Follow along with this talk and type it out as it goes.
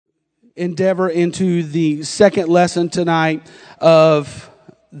endeavor into the second lesson tonight of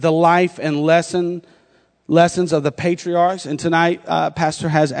the life and lessons of the patriarchs. And tonight, Pastor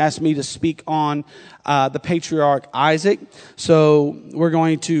has asked me to speak on the patriarch Isaac. So we're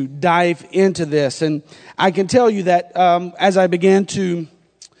going to dive into this. And I can tell you that as I began to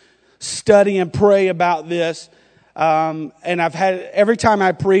study and pray about this, and I've had, every time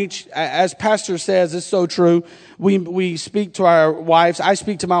I preach, as Pastor says, it's so true. We speak to our wives. I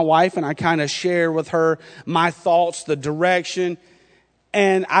speak to my wife and I kind of share with her my thoughts, the direction.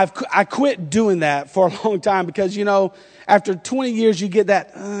 And I quit doing that for a long time because, you know, after 20 years, you get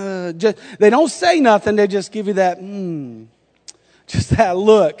that, they don't say nothing. They just give you that, just that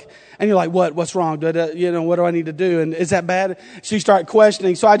look. And you're like, what's wrong? What do I need to do? And is that bad? So you start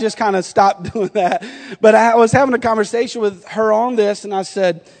questioning. So I just kind of stopped doing that. But I was having a conversation with her on this, and I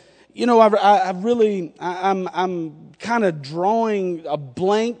said, you know, I'm kind of drawing a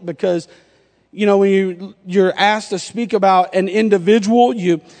blank because, you know, when you're asked to speak about an individual,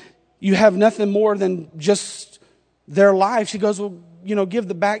 you have nothing more than just their life. She goes, well, you know, give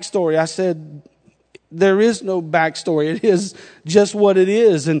the backstory. I said, there is no backstory. It is just what it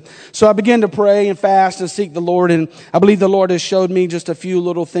is. And so I began to pray and fast and seek the Lord. And I believe the Lord has showed me just a few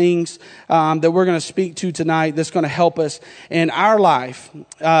little things that we're going to speak to tonight that's going to help us in our life.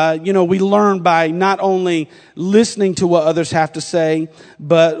 We learn by not only listening to what others have to say,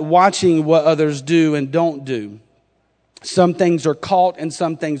 but watching what others do and don't do. Some things are caught and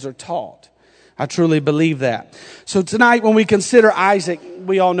some things are taught. I truly believe that. So tonight, when we consider Isaac,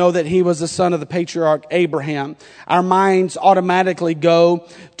 we all know that he was the son of the patriarch Abraham. Our minds automatically go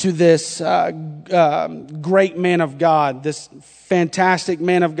to this great man of God, this fantastic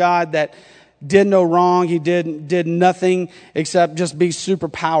man of God that did no wrong. He did nothing except just be super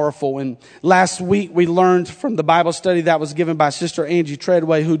powerful. And last week we learned from the Bible study that was given by Sister Angie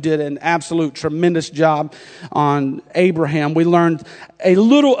Treadway, who did an absolute tremendous job on Abraham. We learned a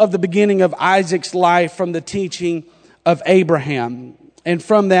little of the beginning of Isaac's life from the teaching of Abraham. And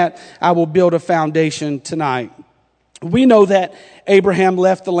from that, I will build a foundation tonight. We know that Abraham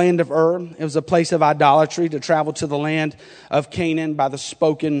left the land of Ur. It was a place of idolatry to travel to the land of Canaan by the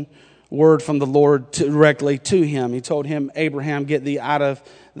spoken word from the Lord directly to him. He told him, Abraham, get thee out of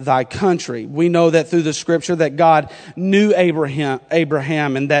thy country. We know that through the scripture that God knew Abraham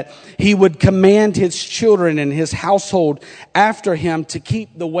and that he would command his children and his household after him to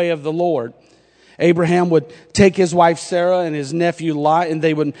keep the way of the Lord. Abraham would take his wife Sarah and his nephew Lot, and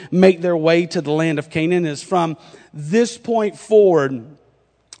they would make their way to the land of Canaan. It's from this point forward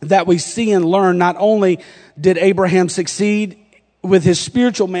that we see and learn not only did Abraham succeed with his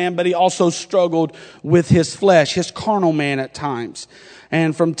spiritual man, but he also struggled with his flesh, his carnal man at times.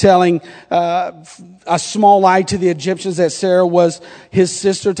 And from telling a small lie to the Egyptians that Sarah was his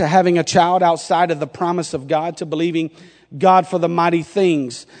sister, to having a child outside of the promise of God, to believing God for the mighty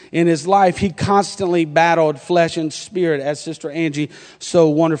things in his life, he constantly battled flesh and spirit, as Sister Angie so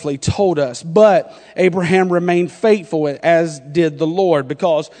wonderfully told us. But Abraham remained faithful, as did the Lord,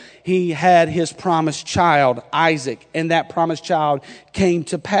 because he had his promised child, Isaac, and that promised child came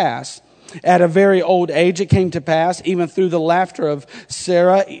to pass. At a very old age, it came to pass, even through the laughter of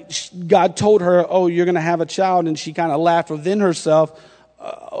Sarah. God told her, oh, you're going to have a child, and she kind of laughed within herself.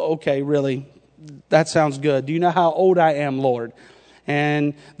 Okay, really? That sounds good. Do you know how old I am, Lord?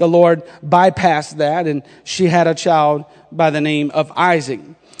 And the Lord bypassed that, and she had a child by the name of Isaac.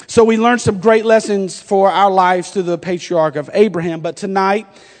 So we learned some great lessons for our lives through the patriarch of Abraham. But tonight,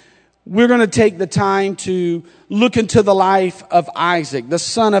 we're going to take the time to look into the life of Isaac, the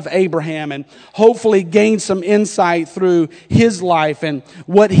son of Abraham, and hopefully gain some insight through his life and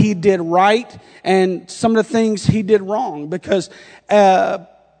what he did right and some of the things he did wrong. Because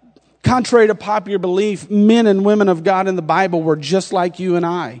contrary to popular belief, men and women of God in the Bible were just like you and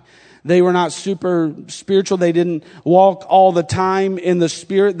I. They were not super spiritual. They didn't walk all the time in the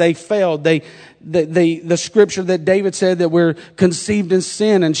Spirit. They failed. The scripture that David said that we're conceived in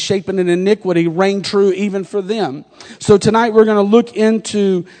sin and shapen in iniquity reigned true even for them. So tonight we're going to look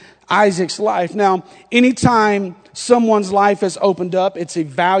into Isaac's life. Now, anytime someone's life is opened up, it's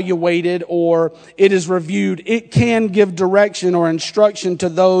evaluated, or it is reviewed, it can give direction or instruction to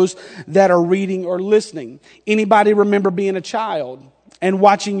those that are reading or listening. Anybody remember being a child and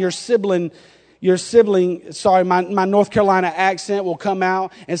watching your sibling, sorry, my North Carolina accent will come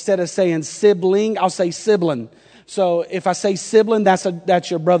out. Instead of saying sibling, I'll say sibling. So if I say sibling,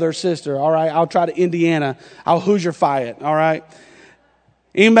 that's your brother or sister, all right? I'll try to Indiana. I'll Hoosierfy it, all right?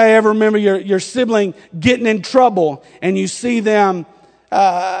 Anybody ever remember your sibling getting in trouble and you see them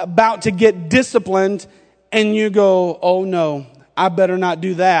about to get disciplined and you go, oh no, I better not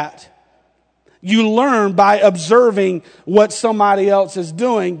do that. You learn by observing what somebody else is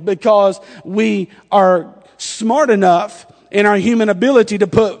doing, because we are smart enough in our human ability to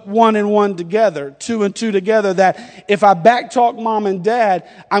put one and one together, two and two together, that if I backtalk mom and dad,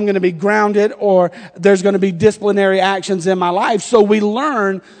 I'm going to be grounded, or there's going to be disciplinary actions in my life. So we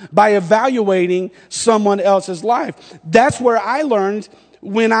learn by evaluating someone else's life. That's where I learned,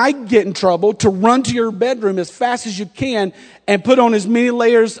 when I get in trouble, to run to your bedroom as fast as you can and put on as many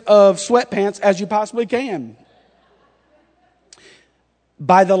layers of sweatpants as you possibly can.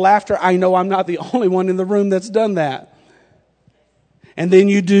 By the laughter, I know I'm not the only one in the room that's done that. And then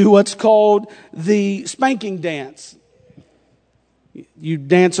you do what's called the spanking dance. You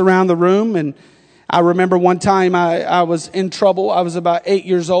dance around the room. And I remember one time I was in trouble. I was about 8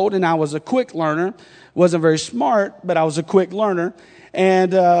 years old, and I was a quick learner. Wasn't very smart, but I was a quick learner.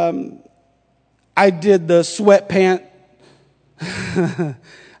 And I did the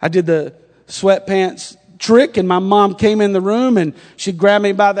sweatpants trick, and my mom came in the room and she grabbed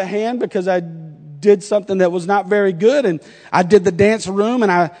me by the hand because I did something that was not very good. And I did the dance room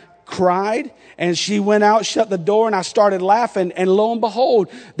and I cried, and she went out, shut the door, and I started laughing. And lo and behold,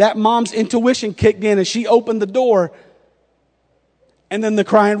 that mom's intuition kicked in and she opened the door, and then the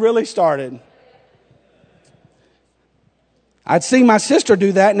crying really started. I'd seen my sister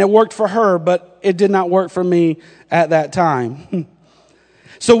do that and it worked for her, but it did not work for me at that time.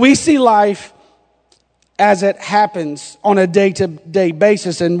 So we see life as it happens on a day-to-day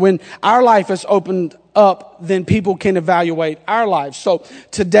basis. And when our life is opened up, then people can evaluate our lives. So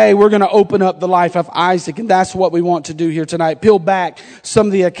today we're going to open up the life of Isaac, and that's what we want to do here tonight. Peel back some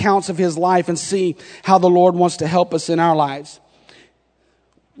of the accounts of his life and see how the Lord wants to help us in our lives.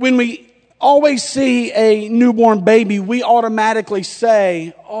 When we always see a newborn baby, we automatically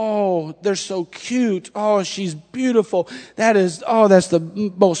say, oh, they're so cute. Oh, she's beautiful. That's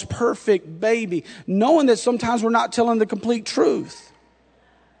the most perfect baby. Knowing that sometimes we're not telling the complete truth.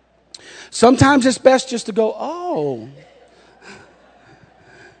 Sometimes it's best just to go, oh.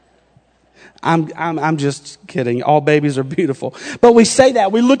 I'm just kidding. All babies are beautiful. But we say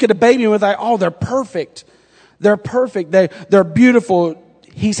that. We look at a baby and we're like, oh, they're perfect. They're perfect. They're beautiful.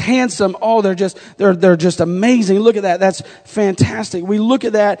 He's handsome. Oh, they're just amazing. Look at that. That's fantastic. We look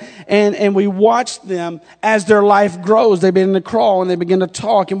at that and we watch them as their life grows. They begin to crawl and they begin to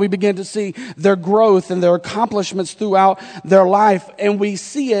talk, and we begin to see their growth and their accomplishments throughout their life. And we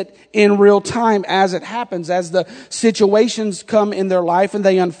see it in real time as it happens, as the situations come in their life and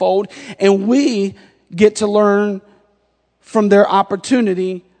they unfold. And we get to learn from their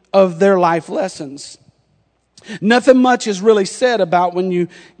opportunity of their life lessons. Nothing much is really said about when you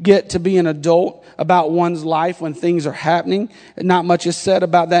get to be an adult, about one's life when things are happening. Not much is said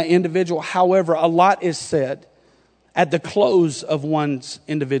about that individual. However, a lot is said at the close of one's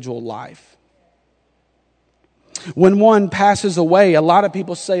individual life. When one passes away, a lot of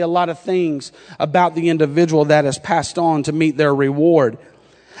people say a lot of things about the individual that has passed on to meet their reward.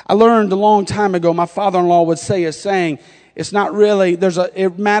 I learned a long time ago, my father-in-law would say a saying, it's not really,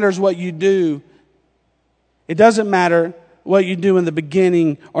 it matters what you do. It doesn't matter what you do in the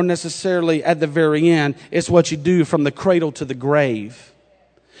beginning or necessarily at the very end. It's what you do from the cradle to the grave.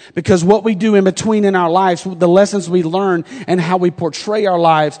 Because what we do in between in our lives, the lessons we learn and how we portray our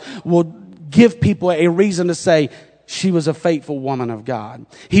lives will give people a reason to say, she was a faithful woman of God.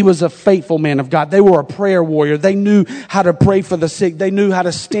 He was a faithful man of God. They were a prayer warrior. They knew how to pray for the sick. They knew how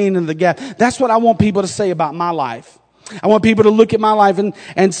to stand in the gap. That's what I want people to say about my life. I want people to look at my life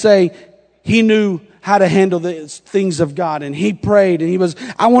and say, he knew how to handle the things of God. And he prayed, and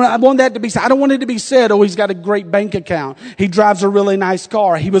I want that to be said. I don't want it to be said, oh, he's got a great bank account. He drives a really nice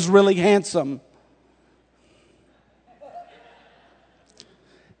car. He was really handsome.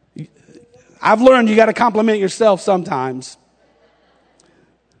 I've learned you got to compliment yourself sometimes.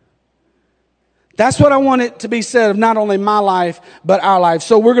 That's what I want it to be said of not only my life, but our life.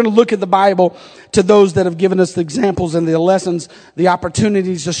 So we're going to look at the Bible to those that have given us the examples and the lessons, the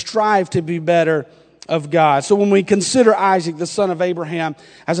opportunities to strive to be better of God. So when we consider Isaac, the son of Abraham,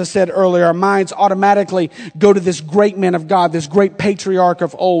 as I said earlier, our minds automatically go to this great man of God, this great patriarch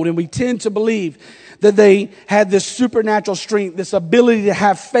of old. And we tend to believe that they had this supernatural strength, this ability to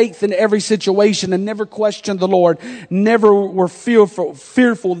have faith in every situation and never question the Lord, never were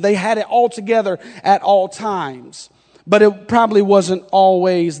fearful. They had it all together at all times. But it probably wasn't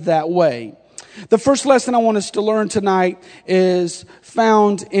always that way. The first lesson I want us to learn tonight is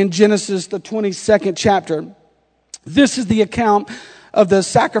found in Genesis, the 22nd chapter. This is the account of the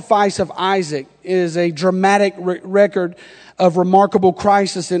sacrifice of Isaac. It is a dramatic record of remarkable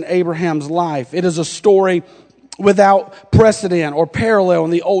crisis in Abraham's life. It is a story without precedent or parallel.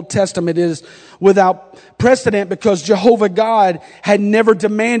 In the Old Testament, it is without precedent because Jehovah God had never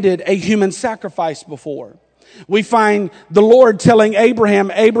demanded a human sacrifice before. We find the Lord telling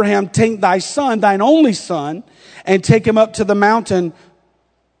Abraham, Abraham, take thy son, thine only son, and take him up to the mountain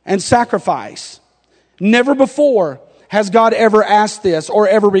and sacrifice. Never before has God ever asked this or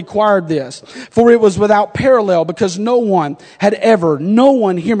ever required this? For it was without parallel because no one had ever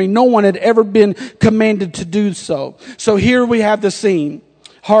been commanded to do so. So here we have the scene.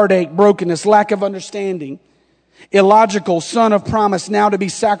 Heartache, brokenness, lack of understanding. Illogical, son of promise now to be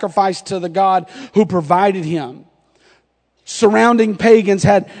sacrificed to the God who provided him. Surrounding pagans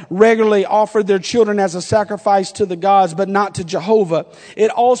had regularly offered their children as a sacrifice to the gods, but not to Jehovah.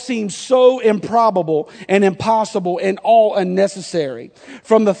 It all seemed so improbable and impossible and all unnecessary.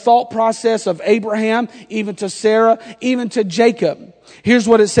 From the thought process of Abraham, even to Sarah, even to Jacob. Here's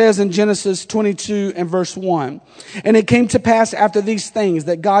what it says in Genesis 22 and verse 1. And it came to pass after these things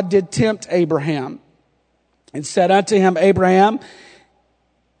that God did tempt Abraham and said unto him, Abraham,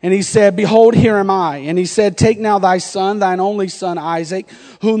 and he said, behold, here am I. And he said, take now thy son, thine only son Isaac,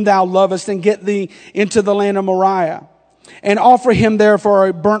 whom thou lovest, and get thee into the land of Moriah, and offer him there for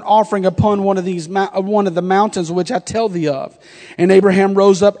a burnt offering upon one of the mountains which I tell thee of. And Abraham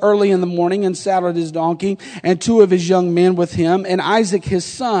rose up early in the morning and saddled his donkey and 2 of his young men with him, and Isaac his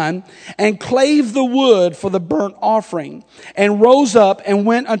son, and clave the wood for the burnt offering, and rose up and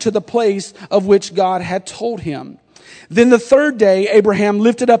went unto the place of which God had told him. Then the third day, Abraham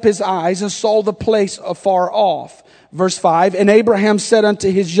lifted up his eyes and saw the place afar off. Verse 5, and Abraham said unto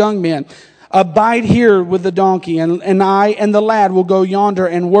his young men, abide here with the donkey, and I and the lad will go yonder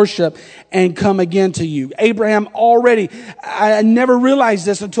and worship and come again to you. Abraham already, I never realized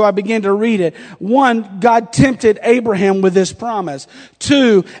this until I began to read it. 1, God tempted Abraham with this promise.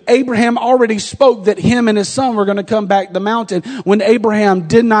 2, Abraham already spoke that him and his son were going to come back the mountain when Abraham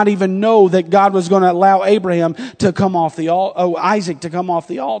did not even know that God was going to allow Abraham to come off Isaac to come off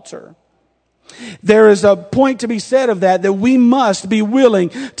the altar. There is a point to be said of that we must be willing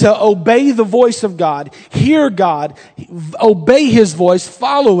to obey the voice of God, hear God, obey his voice,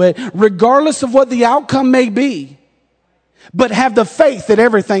 follow it, regardless of what the outcome may be, but have the faith that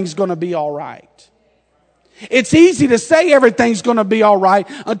everything's going to be all right. It's easy to say everything's going to be all right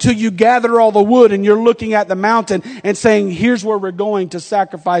until you gather all the wood and you're looking at the mountain and saying, here's where we're going to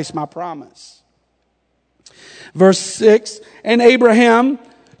sacrifice my promise. Verse 6, and Abraham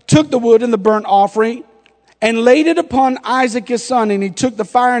took the wood and the burnt offering and laid it upon Isaac his son. And he took the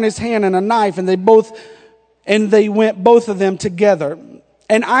fire in his hand and a knife, and they went both of them together.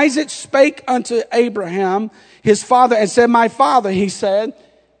 And Isaac spake unto Abraham his father and said, my father. He said,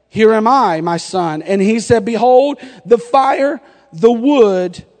 here am I, my son. And he said, behold, the fire, the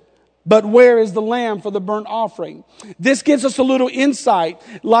wood, but where is the lamb for the burnt offering? This gives us a little insight.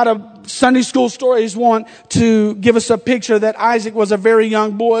 A lot of Sunday school stories want to give us a picture that Isaac was a very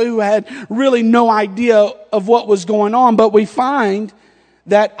young boy who had really no idea of what was going on. But we find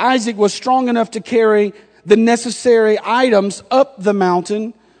that Isaac was strong enough to carry the necessary items up the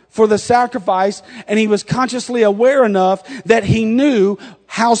mountain for the sacrifice. And he was consciously aware enough that he knew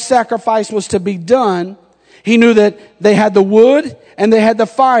how sacrifice was to be done. He knew that they had the wood and they had the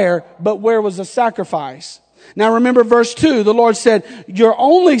fire, but where was the sacrifice? Now remember verse 2, the Lord said, your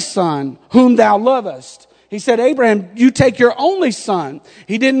only son whom thou lovest. He said, Abraham, you take your only son.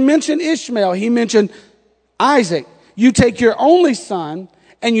 He didn't mention Ishmael. He mentioned Isaac. You take your only son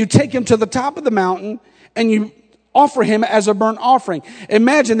and you take him to the top of the mountain and you offer him as a burnt offering.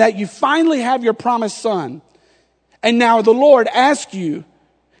 Imagine that you finally have your promised son. And now the Lord asks you,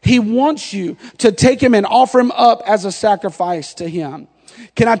 he wants you to take him and offer him up as a sacrifice to him.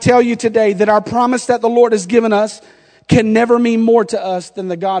 Can I tell you today that our promise that the Lord has given us can never mean more to us than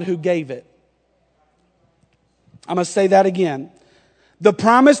the God who gave it? I'm going to say that again. The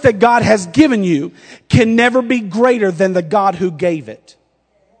promise that God has given you can never be greater than the God who gave it.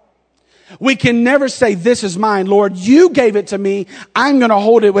 We can never say, this is mine, Lord. You gave it to me. I'm going to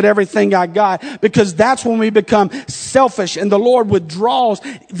hold it with everything I got, because that's when we become selfish and the Lord withdraws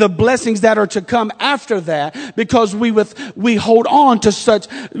the blessings that are to come after that, because we hold on to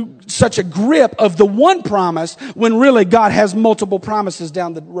such a grip of the one promise when really God has multiple promises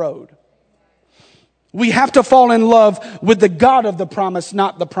down the road. We have to fall in love with the God of the promise,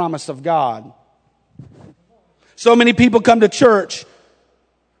 not the promise of God. So many people come to church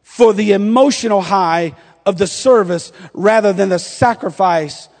for the emotional high of the service rather than the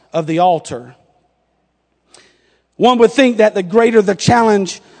sacrifice of the altar. One would think that the greater the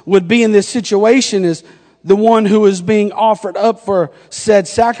challenge would be in this situation is the one who is being offered up for said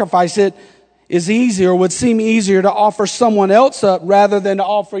sacrifice. It is easier, would seem easier to offer someone else up rather than to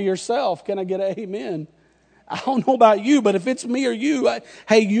offer yourself. Can I get an amen? I don't know about you, but if it's me or you,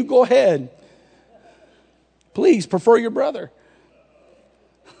 hey, you go ahead. Please prefer your brother.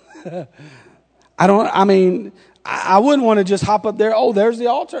 I wouldn't want to just hop up there. Oh, there's the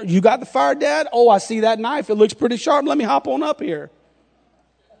altar. You got the fire, Dad? Oh, I see that knife. It looks pretty sharp. Let me hop on up here.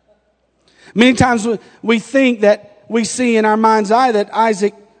 Many times we think that we see in our mind's eye that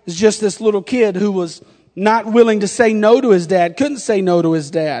Isaac is just this little kid who was not willing to say no to his dad, couldn't say no to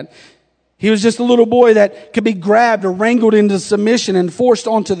his dad. He was just a little boy that could be grabbed or wrangled into submission and forced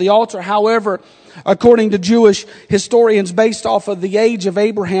onto the altar. However, according to Jewish historians, based off of the age of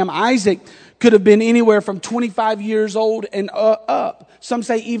Abraham, Isaac could have been anywhere from 25 years old and up. Some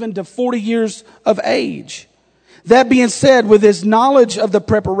say even to 40 years of age. That being said, with his knowledge of the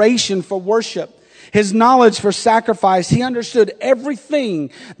preparation for worship, his knowledge for sacrifice, he understood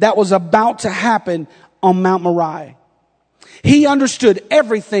everything that was about to happen on Mount Moriah. He understood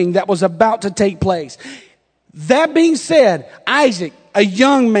everything that was about to take place. That being said, Isaac, a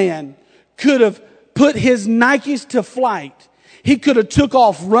young man, could have put his Nikes to flight. He could have took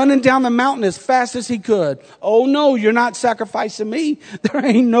off running down the mountain as fast as he could. Oh no, you're not sacrificing me. There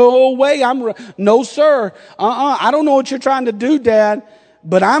ain't no way. No sir. I don't know what you're trying to do, Dad,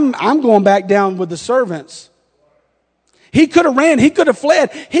 but I'm going back down with the servants. He could have ran. He could have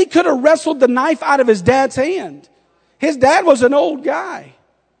fled. He could have wrestled the knife out of his dad's hand. His dad was an old guy.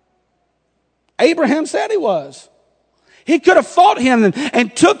 Abraham said he was. He could have fought him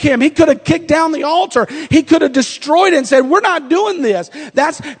and took him. He could have kicked down the altar. He could have destroyed it and said, we're not doing this.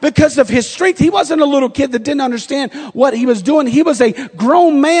 That's because of his strength. He wasn't a little kid that didn't understand what he was doing. He was a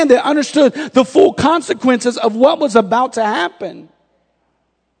grown man that understood the full consequences of what was about to happen.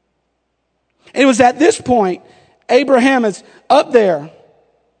 It was at this point, Abraham is up there.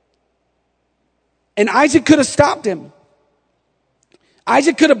 And Isaac could have stopped him.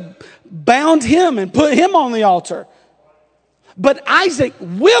 Isaac could have bound him and put him on the altar. But Isaac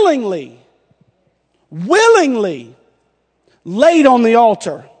willingly laid on the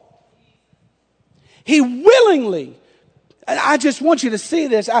altar. He willingly, I just want you to see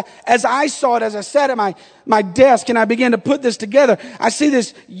this. As I saw it, as I sat at my desk and I began to put this together, I see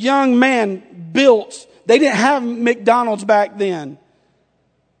this young man built. They didn't have McDonald's back then.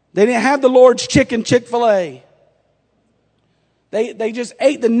 They didn't have the Lord's Chicken, Chick-fil-A. They just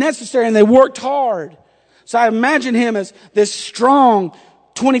ate the necessary and they worked hard. So I imagine him as this strong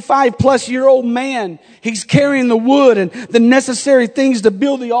 25-plus-year-old man. He's carrying the wood and the necessary things to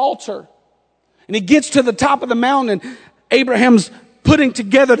build the altar. And he gets to the top of the mountain and Abraham's putting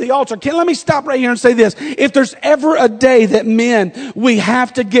together the altar. Let me stop right here and say this. If there's ever a day that men, we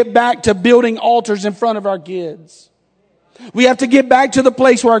have to get back to building altars in front of our kids. We have to get back to the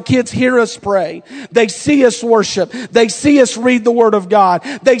place where our kids hear us pray. They see us worship. They see us read the Word of God.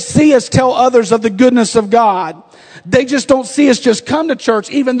 They see us tell others of the goodness of God. They just don't see us just come to church,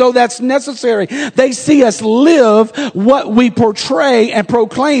 even though that's necessary. They see us live what we portray and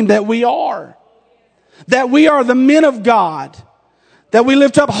proclaim that we are. That we are the men of God. That we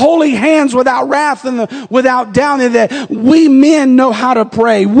lift up holy hands without wrath and without doubt, and that we men know how to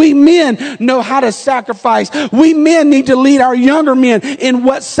pray. We men know how to sacrifice. We men need to lead our younger men in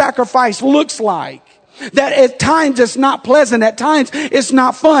what sacrifice looks like. That at times it's not pleasant. At times it's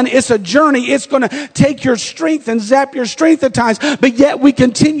not fun. It's a journey. It's going to take your strength and zap your strength at times. But yet we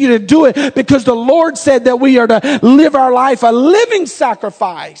continue to do it because the Lord said that we are to live our life a living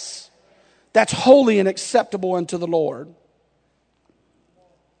sacrifice that's holy and acceptable unto the Lord.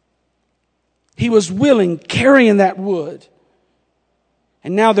 He was willing, carrying that wood.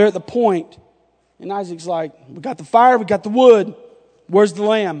 And now they're at the point, and Isaac's like, we got the fire, we got the wood. Where's the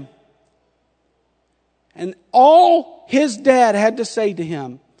lamb? And all his dad had to say to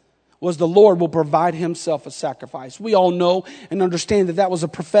him was the Lord will provide himself a sacrifice. We all know and understand that that was a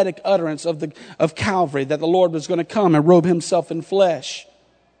prophetic utterance of Calvary, that the Lord was going to come and robe himself in flesh.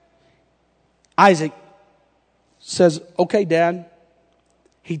 Isaac says, okay, Dad.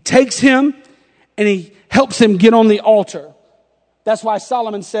 He takes him and he helps him get on the altar. That's why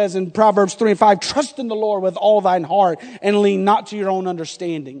Solomon says in Proverbs 3:5, trust in the Lord with all thine heart and lean not to your own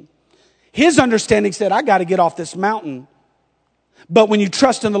understanding. His understanding said, I got to get off this mountain. But when you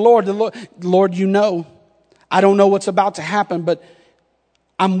trust in the Lord, you know, I don't know what's about to happen, but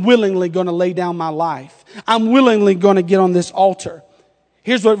I'm willingly going to lay down my life. I'm willingly going to get on this altar.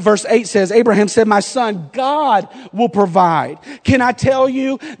 Here's what verse 8 says. Abraham said, my son, God will provide. Can I tell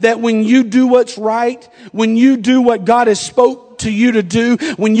you that when you do what's right, when you do what God has spoke to you to do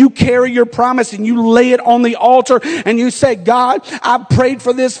when you carry your promise and you lay it on the altar and you say, God, I've prayed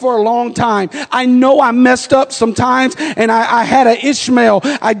for this for a long time. I know I messed up sometimes and I had an Ishmael.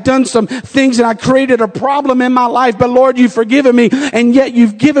 I'd done some things and I created a problem in my life, but Lord, you've forgiven me and yet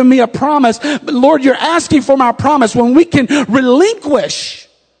you've given me a promise. But Lord, you're asking for my promise. When we can relinquish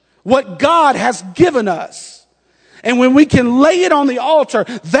what God has given us and when we can lay it on the altar,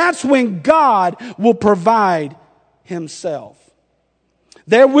 that's when God will provide himself.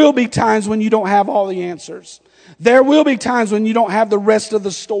 There will be times when you don't have all the answers. There will be times when you don't have the rest of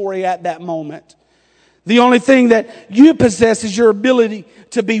the story at that moment. The only thing that you possess is your ability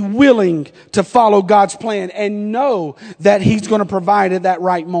to be willing to follow God's plan and know that he's going to provide at that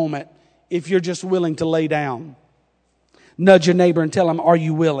right moment if you're just willing to lay down. Nudge your neighbor and tell him, are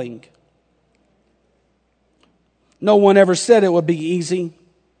you willing? No one ever said it would be easy.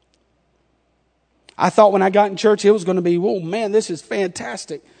 I thought when I got in church it was going to be, oh man, this is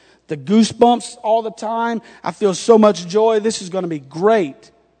fantastic. The goosebumps all the time. I feel so much joy. This is going to be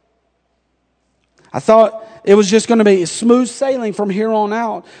great. I thought it was just going to be smooth sailing from here on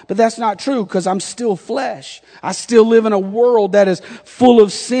out. But that's not true because I'm still flesh. I still live in a world that is full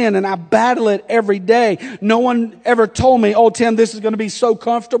of sin and I battle it every day. No one ever told me, oh Tim, this is going to be so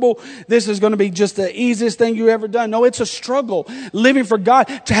comfortable. This is going to be just the easiest thing you ever done. No, it's a struggle. Living for God,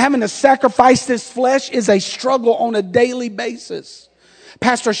 to having to sacrifice this flesh is a struggle on a daily basis.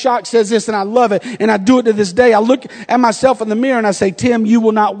 Pastor Shock says this and I love it and I do it to this day. I look at myself in the mirror and I say, Tim, you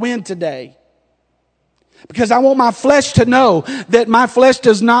will not win today. Because I want my flesh to know that my flesh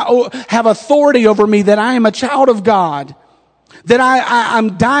does not have authority over me, that I am a child of God, that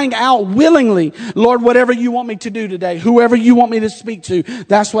I'm dying out willingly. Lord, whatever you want me to do today, whoever you want me to speak to,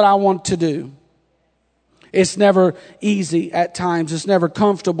 that's what I want to do. It's never easy at times. It's never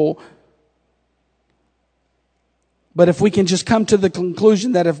comfortable. But if we can just come to the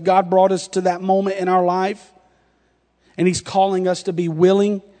conclusion that if God brought us to that moment in our life and he's calling us to be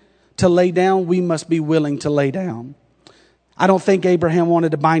willing to lay down, we must be willing to lay down. I don't think Abraham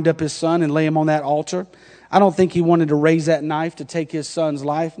wanted to bind up his son and lay him on that altar. I don't think he wanted to raise that knife to take his son's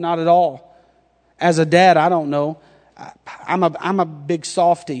life. Not at all. As a dad, I don't know. I'm a big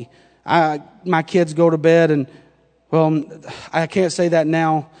softy. My kids go to bed and, well, I can't say that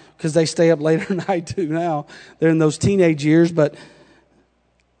now because they stay up later than I do now. They're in those teenage years, but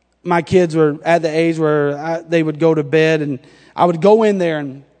my kids were at the age where they would go to bed and I would go in there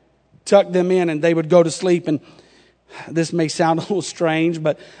and tuck them in and they would go to sleep. And this may sound a little strange,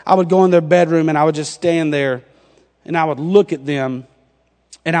 but I would go in their bedroom and I would just stand there and I would look at them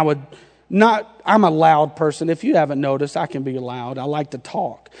and I'm a loud person. If you haven't noticed, I can be loud. I like to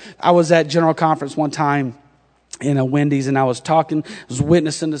talk. I was at General Conference one time in a Wendy's and I was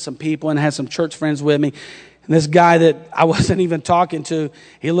witnessing to some people and had some church friends with me. And this guy that I wasn't even talking to,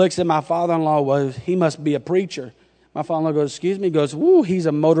 he looks at my father-in-law, well, he must be a preacher. My father-in-law goes, excuse me, he goes, woo, he's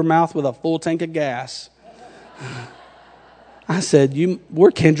a motor mouth with a full tank of gas. I said,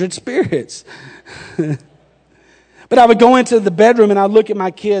 we're kindred spirits. But I would go into the bedroom and I'd look at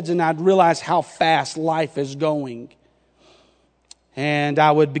my kids and I'd realize how fast life is going. And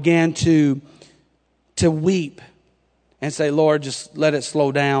I would begin to weep and say, Lord, just let it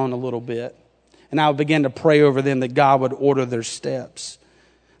slow down a little bit. And I would begin to pray over them that God would order their steps,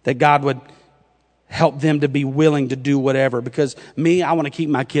 that God would help them to be willing to do whatever. Because I want to keep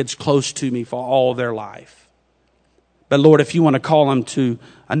my kids close to me for all their life. But Lord, if you want to call them to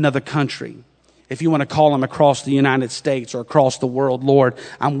another country, if you want to call them across the United States or across the world, Lord,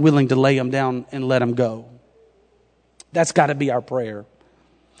 I'm willing to lay them down and let them go. That's got to be our prayer.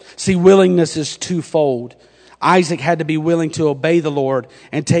 See, willingness is twofold. Isaac had to be willing to obey the Lord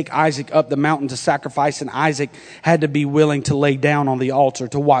and take Isaac up the mountain to sacrifice. And Isaac had to be willing to lay down on the altar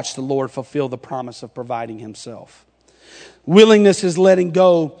to watch the Lord fulfill the promise of providing himself. Willingness is letting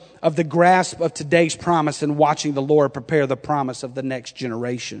go of the grasp of today's promise and watching the Lord prepare the promise of the next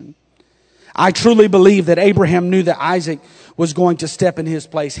generation. I truly believe that Abraham knew that Isaac was going to step in his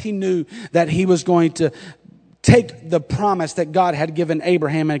place. He knew that he was going to take the promise that God had given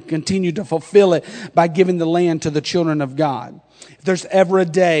Abraham and continue to fulfill it by giving the land to the children of God. If there's ever a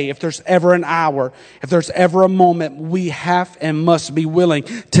day, if there's ever an hour, if there's ever a moment, we have and must be willing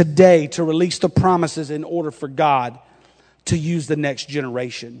today to release the promises in order for God to use the next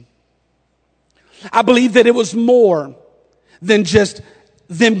generation. I believe that it was more than just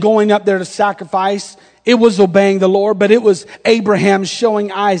them going up there to sacrifice. It was obeying the Lord, but it was Abraham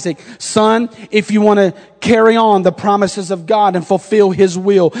showing Isaac, son, if you want to carry on the promises of God and fulfill his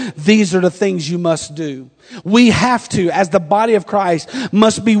will, these are the things you must do. We have to, as the body of Christ,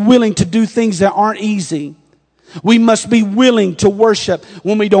 must be willing to do things that aren't easy. We must be willing to worship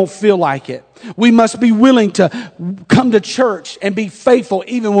when we don't feel like it. We must be willing to come to church and be faithful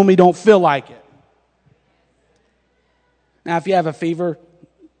even when we don't feel like it. Now, if you have a fever,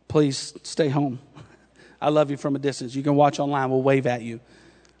 please stay home. I love you from a distance. You can watch online. We'll wave at you.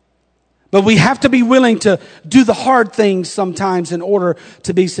 But we have to be willing to do the hard things sometimes in order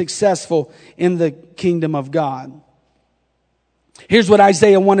to be successful in the kingdom of God. Here's what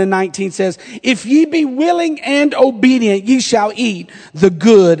Isaiah 1:19 says. If ye be willing and obedient, ye shall eat the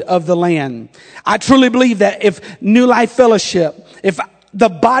good of the land. I truly believe that if New Life Fellowship, if the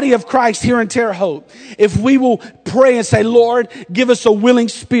body of Christ here in Terre Haute, if we will pray and say, Lord, give us a willing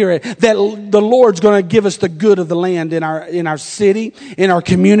spirit, that the Lord's going to give us the good of the land in our city, in our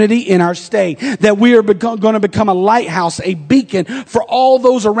community, in our state, that we are going to become a lighthouse, a beacon for all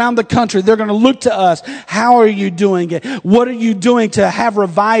those around the country. They're going to look to us. How are you doing it? What are you doing to have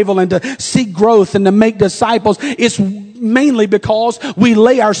revival and to see growth and to make disciples? It's mainly because we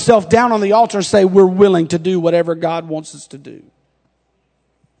lay ourselves down on the altar and say we're willing to do whatever God wants us to do.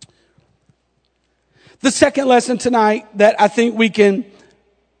 The second lesson tonight that I think we can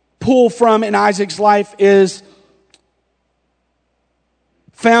pull from in Isaac's life is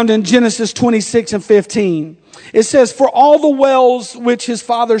found in Genesis 26:15. It says, for all the wells which his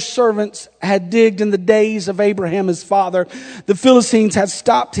father's servants had digged in the days of Abraham his father, the Philistines had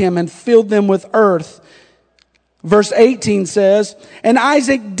stopped him and filled them with earth. Verse 18 says, and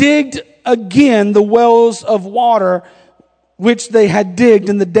Isaac digged again the wells of water which they had digged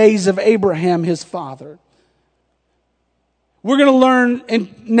in the days of Abraham his father. We're going to learn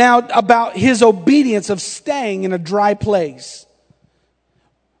now about his obedience of staying in a dry place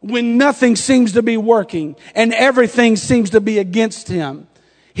when nothing seems to be working and everything seems to be against him.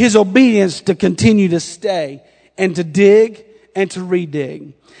 His obedience to continue to stay and to dig and to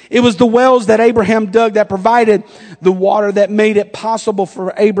redig. It was the wells that Abraham dug that provided the water that made it possible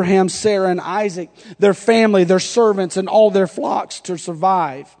for Abraham, Sarah, and Isaac, their family, their servants, and all their flocks to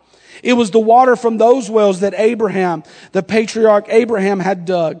survive. It was the water from those wells that Abraham, the patriarch Abraham, had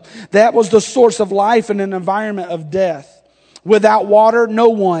dug. That was the source of life in an environment of death. Without water, no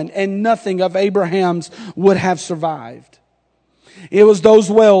one and nothing of Abraham's would have survived. It was those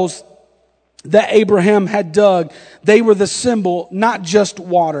wells that Abraham had dug. They were the symbol, not just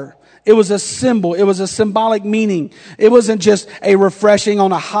water. It was a symbol. It was a symbolic meaning. It wasn't just a refreshing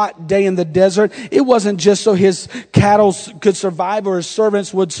on a hot day in the desert. It wasn't just so his cattle could survive or his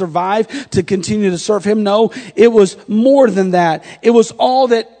servants would survive to continue to serve him. No, it was more than that. It was all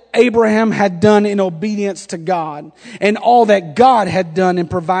that Abraham had done in obedience to God and all that God had done in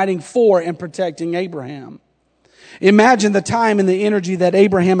providing for and protecting Abraham. Imagine the time and the energy that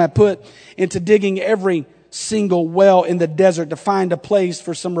Abraham had put into digging every single well in the desert to find a place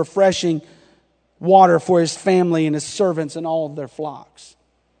for some refreshing water for his family and his servants and all of their flocks.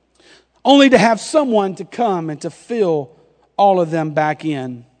 Only to have someone to come and to fill all of them back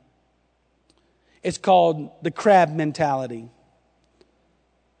in. It's called the crab mentality.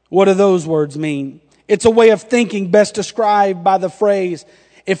 What do those words mean? It's a way of thinking best described by the phrase,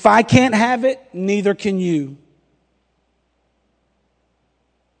 if I can't have it, neither can you.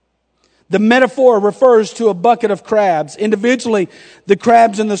 The metaphor refers to a bucket of crabs. Individually, the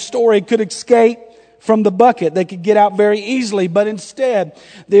crabs in the story could escape from the bucket. They could get out very easily, but instead,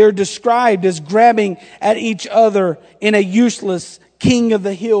 they are described as grabbing at each other in a useless king of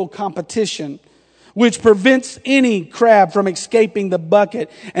the hill competition, which prevents any crab from escaping the bucket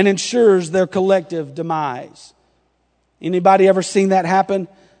and ensures their collective demise. Anybody ever seen that happen?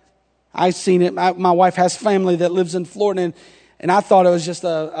 I've seen it. My wife has family that lives in Florida, and I thought it was just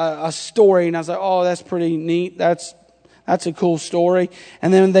a story. And I was like, oh, that's pretty neat. That's a cool story.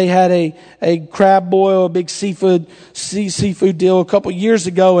 And then they had a crab boil, a big seafood deal a couple years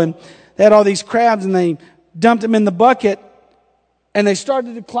ago. And they had all these crabs and they dumped them in the bucket and they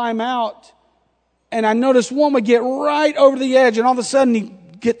started to climb out. And I noticed one would get right over the edge and all of a sudden he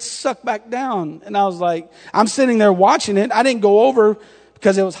gets sucked back down. And I was like, I'm sitting there watching it. I didn't go over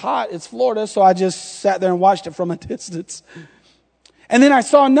because it was hot. It's Florida. So I just sat there and watched it from a distance. And then I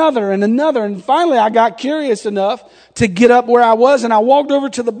saw another and another. And finally I got curious enough to get up where I was. And I walked over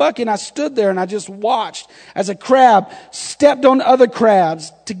to the bucket and I stood there and I just watched as a crab stepped on other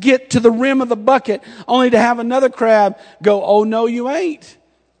crabs to get to the rim of the bucket, only to have another crab go, oh no, you ain't.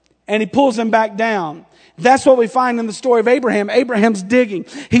 And he pulls him back down. That's what we find in the story of Abraham. Abraham's digging.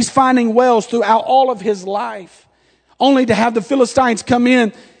 He's finding wells throughout all of his life, only to have the Philistines come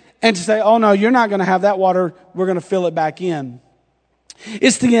in and to say, oh no, you're not going to have that water. We're going to fill it back in.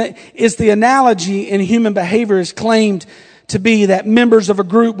 It's the analogy in human behavior is claimed to be that members of a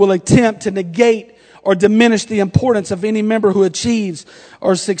group will attempt to negate or diminish the importance of any member who achieves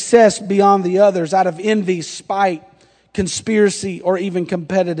or success beyond the others out of envy, spite, conspiracy, or even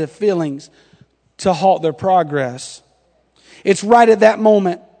competitive feelings to halt their progress. It's right at that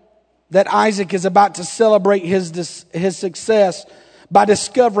moment that Isaac is about to celebrate his success by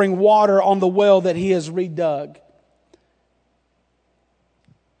discovering water on the well that he has redug.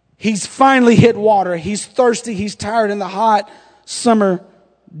 He's finally hit water. He's thirsty. He's tired in the hot summer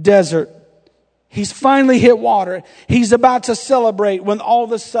desert. He's finally hit water. He's about to celebrate when all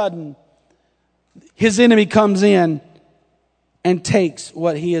of a sudden his enemy comes in and takes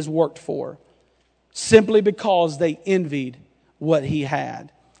what he has worked for, simply because they envied what he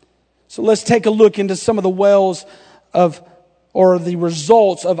had. So let's take a look into some of the wells or the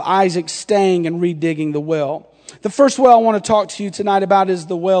results of Isaac staying and redigging the well. The first well I want to talk to you tonight about is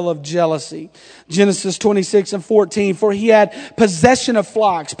the well of jealousy. Genesis 26:14. For he had possession of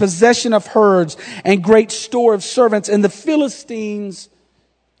flocks, possession of herds, and great store of servants, and the Philistines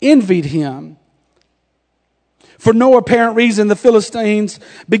envied him. For no apparent reason, the Philistines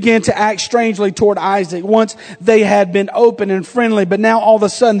began to act strangely toward Isaac. Once they had been open and friendly, but now all of a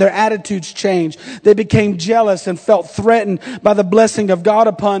sudden their attitudes changed. They became jealous and felt threatened by the blessing of God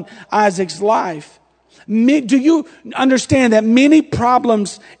upon Isaac's life. Do you understand that many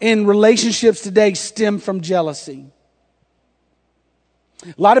problems in relationships today stem from jealousy?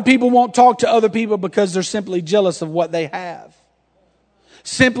 A lot of people won't talk to other people because they're simply jealous of what they have.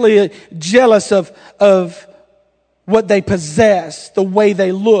 Simply jealous of what they possess, the way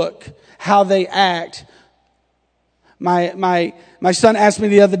they look, how they act. My son asked me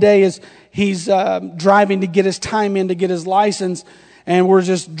the other day, he's driving to get his time in to get his license, and we're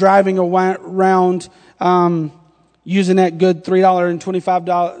just driving around using that good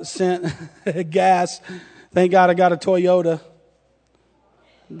 $3.25 gas. Thank God I got a Toyota.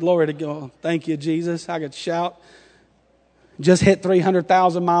 Glory to God. Thank you, Jesus. I could shout. Just hit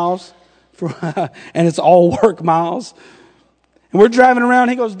 300,000 miles. And it's all work miles. And we're driving around.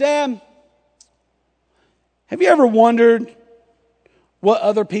 He goes, Dad, have you ever wondered what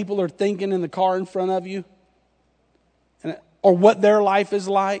other people are thinking in the car in front of you? Or what their life is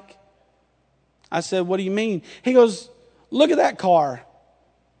like? I said, what do you mean? He goes, look at that car.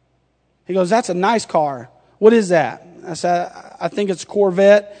 He goes, that's a nice car. What is that? I said, I think it's a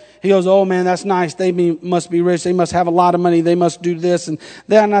Corvette. He goes, oh man, that's nice. They must be rich. They must have a lot of money. They must do this and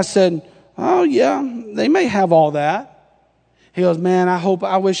that. And I said, oh yeah, they may have all that. He goes, man,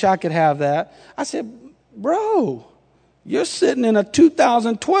 I wish I could have that. I said, bro, you're sitting in a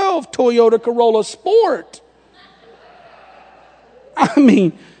 2012 Toyota Corolla Sport. I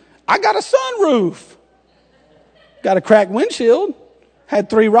mean, I got a sunroof. Got a cracked windshield. Had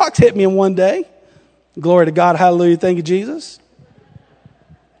 3 rocks hit me in one day. Glory to God. Hallelujah. Thank you, Jesus.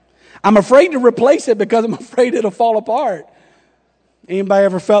 I'm afraid to replace it because I'm afraid it'll fall apart. Anybody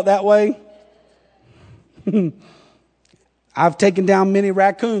ever felt that way? I've taken down many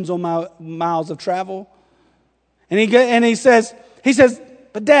raccoons on my miles of travel. And he says,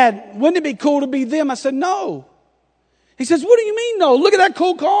 but Dad, wouldn't it be cool to be them? I said, no. He says, what do you mean no? Look at that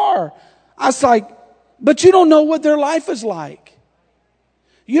cool car. I was like, but you don't know what their life is like.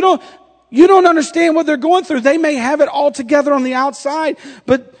 You don't understand what they're going through. They may have it all together on the outside,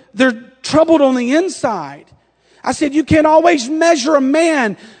 but they're troubled on the inside. I said, you can't always measure a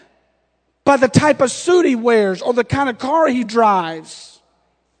man by the type of suit he wears or the kind of car he drives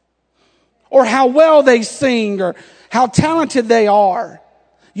or how well they sing or how talented they are.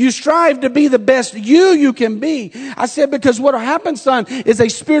 You strive to be the best you can be. I said, because what will happen, son, is a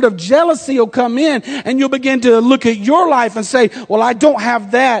spirit of jealousy will come in and you'll begin to look at your life and say, well, I don't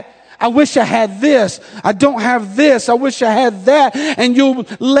have that. I wish I had this. I don't have this. I wish I had that. And you'll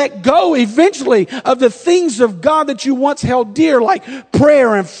let go eventually of the things of God that you once held dear, like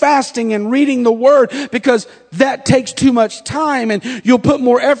prayer and fasting and reading the Word, because that takes too much time, and you'll put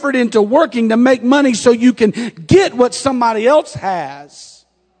more effort into working to make money so you can get what somebody else has.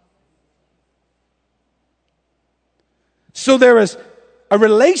 So there is a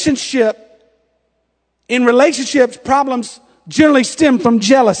relationship. In relationships, problems generally stem from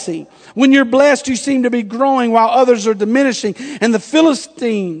jealousy. When you're blessed, you seem to be growing while others are diminishing. And the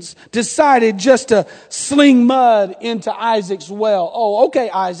Philistines decided just to sling mud into Isaac's well. Oh, okay,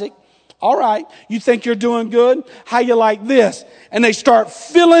 Isaac. All right. You think you're doing good? How you like this? And they start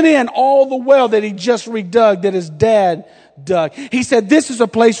filling in all the well that he just redug, that his dad dug. He said, this is a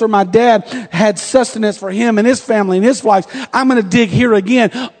place where my dad had sustenance for him and his family and his life. I'm going to dig here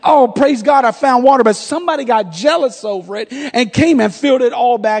again. Oh, praise God, I found water. But somebody got jealous over it and came and filled it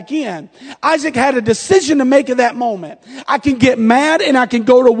all back in. Isaac had a decision to make at that moment. I can get mad and I can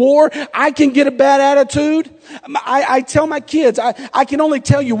go to war. I can get a bad attitude. I tell my kids, I can only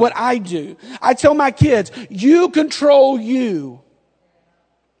tell you what I do. I tell my kids, you control you.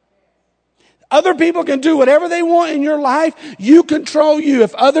 Other people can do whatever they want in your life. You control you.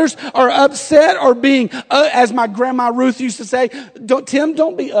 If others are upset or being, as my grandma Ruth used to say, Tim,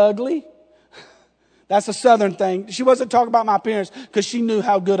 don't be ugly. That's a Southern thing. She wasn't talking about my appearance because she knew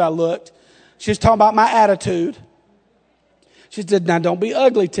how good I looked. She was talking about my attitude. She said, now don't be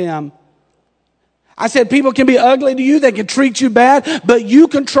ugly, Tim. I said, people can be ugly to you. They can treat you bad, but you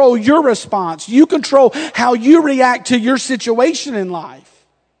control your response. You control how you react to your situation in life.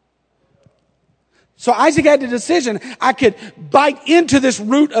 So Isaac had the decision. I could bite into this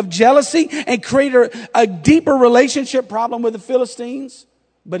root of jealousy and create a deeper relationship problem with the Philistines.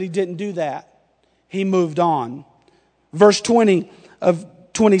 But he didn't do that. He moved on. Verse 20 of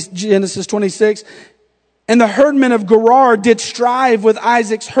Genesis 26. And the herdmen of Gerar did strive with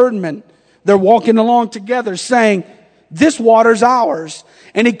Isaac's herdmen. They're walking along together saying, this water's ours.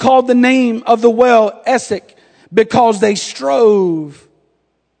 And he called the name of the well Esek because they strove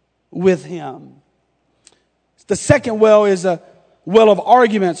with him. The second well is a well of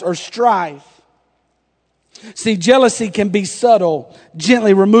arguments or strife. See, jealousy can be subtle,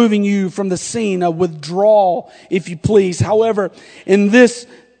 gently removing you from the scene, a withdrawal, if you please. However, in this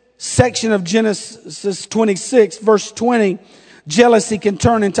section of Genesis 26, verse 20, jealousy can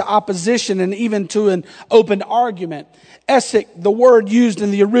turn into opposition and even to an open argument. Esek, the word used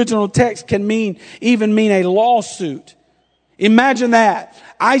in the original text, can even mean a lawsuit. Imagine that.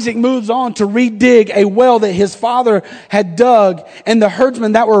 Isaac moves on to redig a well that his father had dug, and the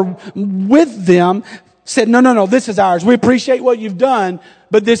herdsmen that were with them said, no, this is ours. We appreciate what you've done,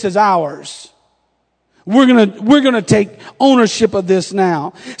 but this is ours. We're gonna take ownership of this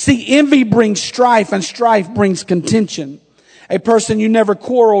now. See, envy brings strife and strife brings contention. A person you never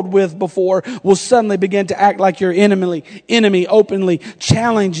quarreled with before will suddenly begin to act like your enemy, openly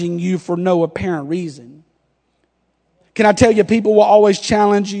challenging you for no apparent reason. Can I tell you, people will always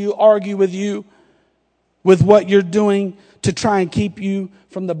challenge you, argue with you, with what you're doing to try and keep you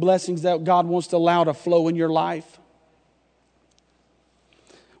from the blessings that God wants to allow to flow in your life.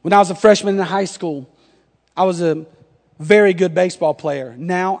 When I was a freshman in high school, I was a very good baseball player.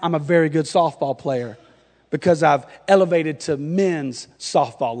 Now I'm a very good softball player because I've elevated to men's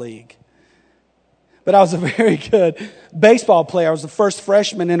softball league. But I was a very good baseball player. I was the first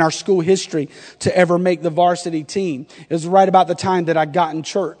freshman in our school history to ever make the varsity team. It was right about the time that I got in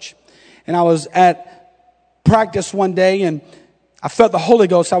church. And I was at practice one day and I felt the Holy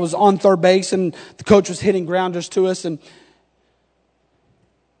Ghost. I was on third base and the coach was hitting grounders to us. And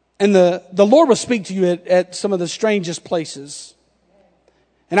the Lord will speak to you at some of the strangest places.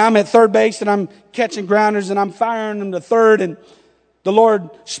 And I'm at third base and I'm catching grounders and I'm firing them to third, and the Lord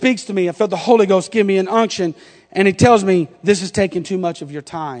speaks to me. I felt the Holy Ghost give me an unction, and He tells me, this is taking too much of your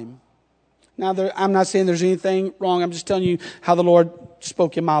time. Now, I'm not saying there's anything wrong. I'm just telling you how the Lord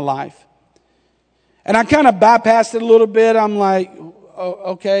spoke in my life. And I kind of bypassed it a little bit. I'm like,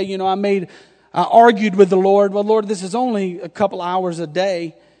 okay, I argued with the Lord. Well, Lord, this is only a couple hours a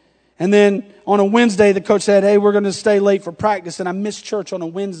day. And then on a Wednesday, the coach said, hey, we're going to stay late for practice. And I missed church on a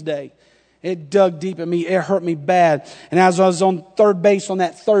Wednesday. It dug deep at me. It hurt me bad. And as I was on third base on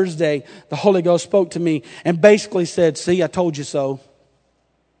that Thursday, the Holy Ghost spoke to me and basically said, see, I told you so.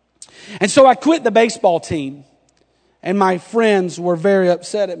 And so I quit the baseball team. And my friends were very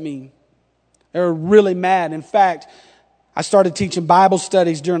upset at me. They were really mad. In fact, I started teaching Bible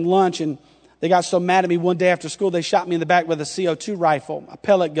studies during lunch, and they got so mad at me one day after school, they shot me in the back with a CO2 rifle, a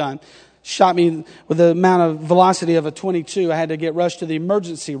pellet gun. Shot me with the amount of velocity of a .22. I had to get rushed to the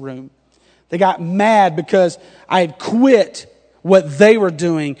emergency room. They got mad because I had quit what they were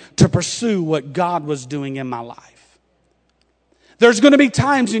doing to pursue what God was doing in my life. There's going to be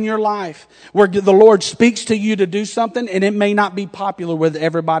times in your life where the Lord speaks to you to do something, and it may not be popular with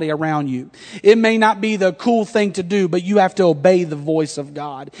everybody around you. It may not be the cool thing to do, but you have to obey the voice of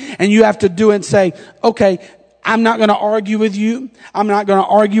God. And you have to do it and say, okay, I'm not going to argue with you. I'm not going to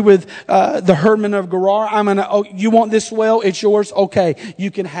argue with the herdmen of Gerar. You want this well? It's yours. Okay,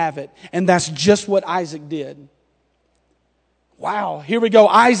 you can have it. And that's just what Isaac did. Wow, here we go.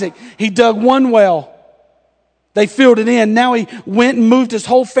 Isaac, he dug one well. They filled it in. Now he went and moved his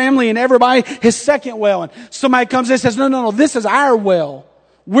whole family and everybody his second well. And somebody comes in and says, no, this is our well.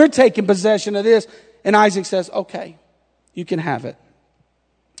 We're taking possession of this. And Isaac says, okay, You can have it.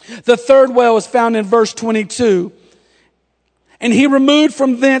 The third well is found in verse 22. And he removed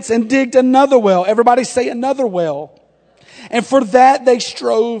from thence and digged another well. Everybody say another well. And for that they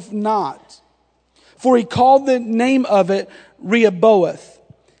strove not. For he called the name of it Rehoboth.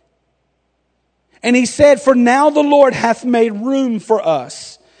 And he said, for now the Lord hath made room for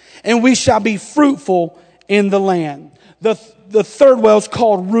us, and we shall be fruitful in the land. The third well is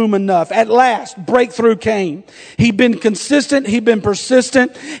called room enough. At last, breakthrough came. He'd been consistent. He'd been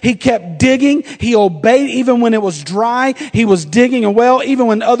persistent. He kept digging. He obeyed even when it was dry. He was digging a well. Even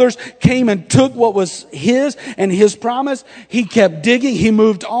when others came and took what was his and his promise, he kept digging. He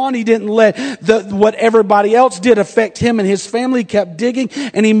moved on. He didn't let what everybody else did affect him and his family. He kept digging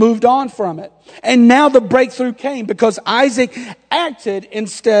and he moved on from it. And now the breakthrough came because Isaac acted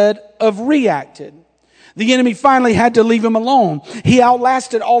instead of reacted. The enemy finally had to leave him alone. He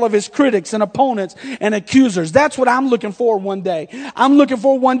outlasted all of his critics and opponents and accusers. That's what I'm looking for one day. I'm looking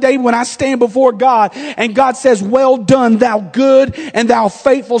for one day when I stand before God and God says, well done, thou good and thou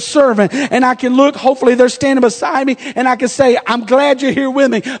faithful servant. And I can look, hopefully they're standing beside me, and I can say, I'm glad you're here with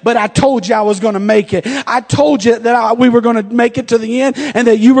me, but I told you I was going to make it. I told you that we were going to make it to the end and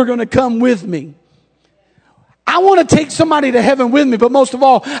that you were going to come with me. I want to take somebody to heaven with me, but most of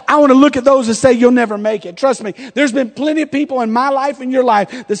all, I want to look at those and say, you'll never make it. Trust me, there's been plenty of people in my life and your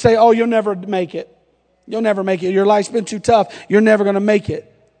life that say, oh, you'll never make it. You'll never make it. Your life's been too tough. You're never going to make it.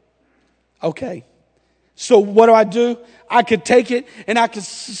 Okay. So what do? I could take it and I could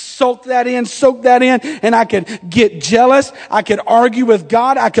soak that in, and I could get jealous. I could argue with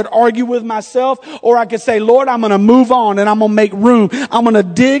God. I could argue with myself, or I could say, Lord, I'm going to move on and I'm going to make room. I'm going to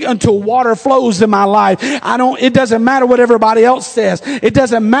dig until water flows in my life. It doesn't matter what everybody else says. It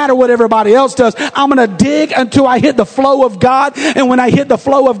doesn't matter what everybody else does. I'm going to dig until I hit the flow of God. And when I hit the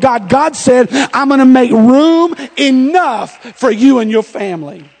flow of God, God said, I'm going to make room enough for you and your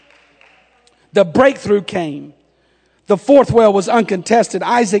family. The breakthrough came. The fourth well was uncontested.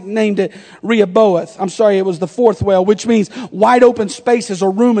 Isaac named it Rehoboth. It was the fourth well, which means wide open spaces or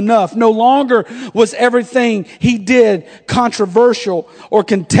room enough. No longer was everything he did controversial or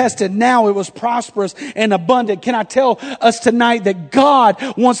contested. Now it was prosperous and abundant. Can I tell us tonight that God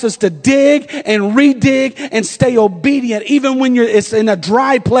wants us to dig and redig and stay obedient even when it's in a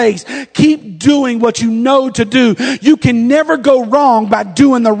dry place. Keep doing what you know to do. You can never go wrong by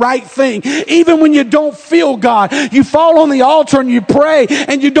doing the right thing. Even when you don't feel God, you fall on the altar and you pray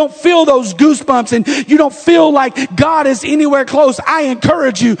and you don't feel those goosebumps and you don't feel like God is anywhere close. I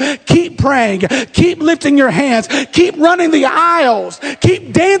encourage you, keep praying, keep lifting your hands, keep running the aisles,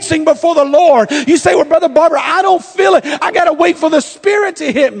 keep dancing before the Lord. You say, well, Brother Barbour, I don't feel it. I got to wait for the Spirit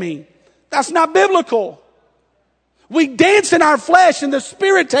to hit me. That's not biblical. We dance in our flesh and the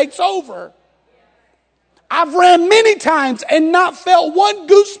Spirit takes over. I've ran many times and not felt one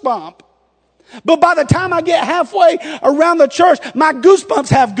goosebump. But by the time I get halfway around the church, my goosebumps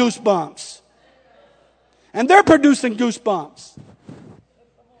have goosebumps. And they're producing goosebumps.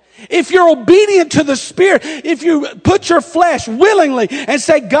 If you're obedient to the Spirit, if you put your flesh willingly and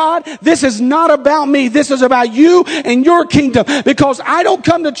say, God, this is not about me. This is about you and your kingdom. Because I don't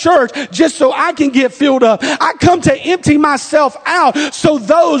come to church just so I can get filled up. I come to empty myself out so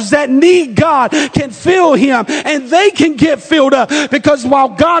those that need God can fill him and they can get filled up. Because while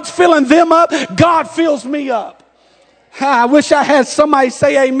God's filling them up, God fills me up. I wish I had somebody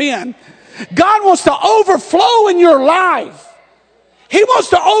say amen. God wants to overflow in your life. He wants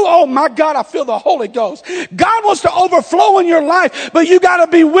to, oh my God, I feel the Holy Ghost. God wants to overflow in your life, but you got to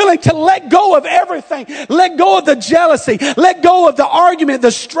be willing to let go of everything. Let go of the jealousy. Let go of the argument,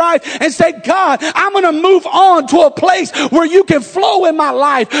 the strife, and say, God, I'm going to move on to a place where you can flow in my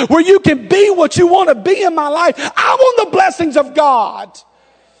life, where you can be what you want to be in my life. I want the blessings of God.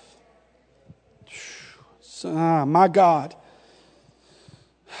 My God.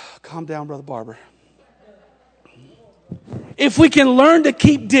 Calm down, Brother Barbour. If we can learn to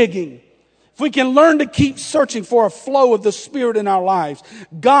keep digging, if we can learn to keep searching for a flow of the Spirit in our lives,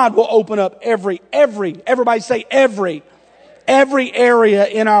 God will open up everybody say every area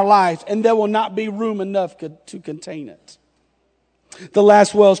in our life, and there will not be room enough to contain it. The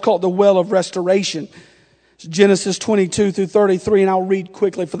last well is called the well of restoration. It's Genesis 22 through 33, and I'll read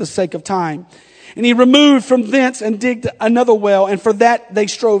quickly for the sake of time. And he removed from thence and digged another well, and for that they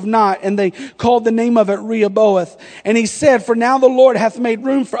strove not, and they called the name of it Rehoboth. And he said, for now the Lord hath made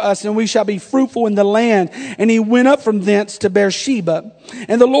room for us, and we shall be fruitful in the land. And he went up from thence to Beersheba.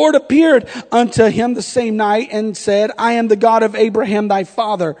 And the Lord appeared unto him the same night, and said, I am the God of Abraham thy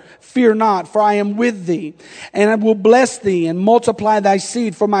father. Fear not, for I am with thee, and I will bless thee, and multiply thy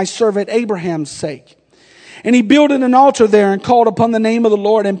seed for my servant Abraham's sake. And he builded an altar there and called upon the name of the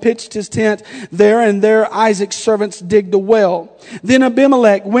Lord and pitched his tent there. And there Isaac's servants digged a well. Then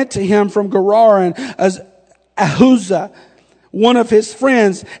Abimelech went to him from Gerar, and Ahuzah, one of his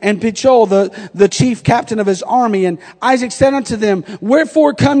friends, and Pichol, the chief captain of his army. And Isaac said unto them,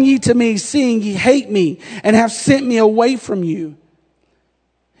 Wherefore come ye to me, seeing ye hate me, and have sent me away from you?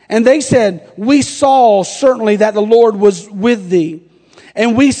 And they said, We saw certainly that the Lord was with thee.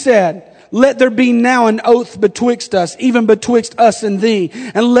 And we said, Let there be now an oath betwixt us, even betwixt us and thee,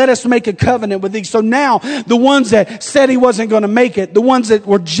 and let us make a covenant with thee. So now the ones that said he wasn't going to make it, the ones that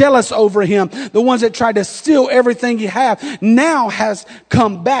were jealous over him, the ones that tried to steal everything he had, now has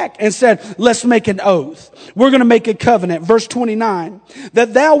come back and said, let's make an oath. We're going to make a covenant. Verse 29,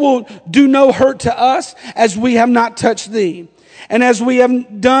 that thou wilt do no hurt to us as we have not touched thee. And as we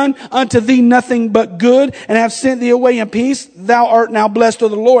have done unto thee nothing but good, and have sent thee away in peace, thou art now blessed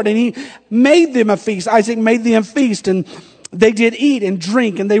of the Lord. And he made them a feast. Isaac made them a feast, and they did eat and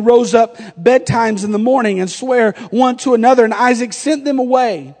drink, and they rose up betimes in the morning and swear one to another. And Isaac sent them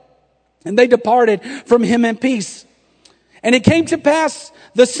away, and they departed from him in peace. And it came to pass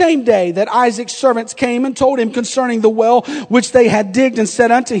the same day that Isaac's servants came and told him concerning the well which they had digged, and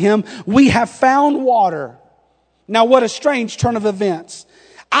said unto him, We have found water. Now what a strange turn of events.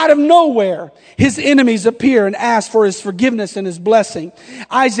 Out of nowhere, his enemies appear and ask for his forgiveness and his blessing.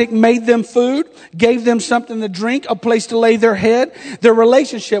 Isaac made them food, gave them something to drink, a place to lay their head. Their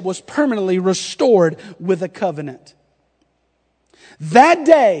relationship was permanently restored with a covenant. That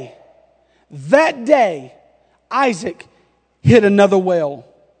day, Isaac hit another well.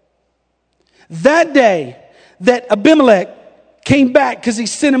 That day that Abimelech came back because he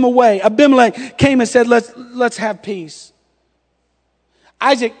sent him away. Abimelech came and said, let's have peace.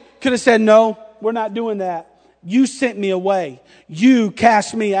 Isaac could have said, no, we're not doing that. You sent me away. You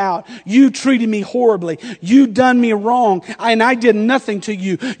cast me out. You treated me horribly. You done me wrong. And I did nothing to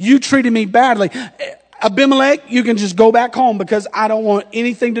you. You treated me badly. Abimelech, you can just go back home because I don't want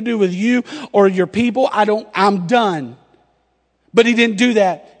anything to do with you or your people. I'm done. But he didn't do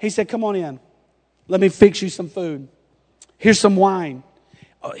that. He said, come on in. Let me fix you some food. Here's some wine.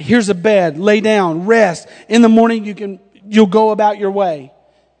 Here's a bed. Lay down. Rest. In the morning, you'll go about your way.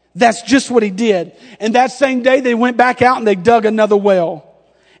 That's just what he did. And that same day, they went back out and they dug another well.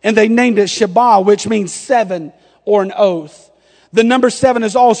 And they named it Shabbat, which means 7 or an oath. The number 7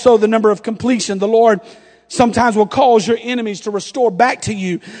 is also the number of completion. The Lord sometimes will cause your enemies to restore back to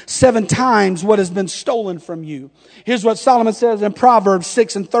you 7 times what has been stolen from you. Here's what Solomon says in Proverbs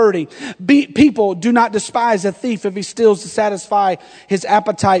 6:30. People do not despise a thief if he steals to satisfy his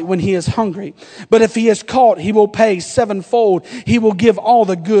appetite when he is hungry. But if he is caught, he will pay 7-fold. He will give all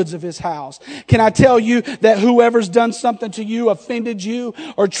the goods of his house. Can I tell you that whoever's done something to you, offended you,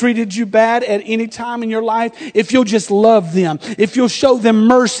 or treated you bad at any time in your life, if you'll just love them, if you'll show them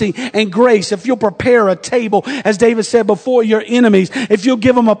mercy and grace, if you'll prepare a table, as David said, before your enemies, if you'll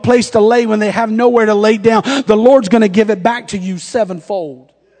give them a place to lay when they have nowhere to lay down, the Lord's going to give it back to you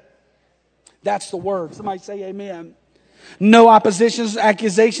 7-fold. That's the word. Somebody say amen. No oppositions,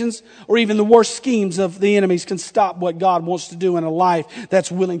 accusations, or even the worst schemes of the enemies can stop what God wants to do in a life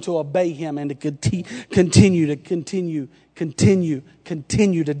that's willing to obey him and to continue to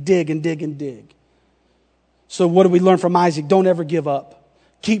dig and dig and dig. So what do we learn from Isaac? Don't ever give up.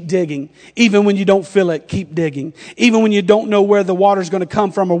 Keep digging. Even when you don't feel it, keep digging. Even when you don't know where the water's going to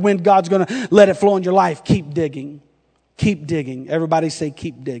come from or when God's going to let it flow in your life, keep digging. Keep digging. Everybody say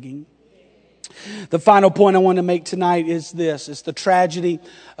keep digging. The final point I want to make tonight is this. It's the tragedy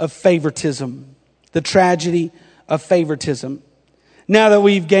of favoritism. The tragedy of favoritism. Now that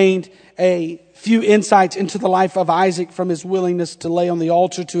we've gained a few insights into the life of Isaac, from his willingness to lay on the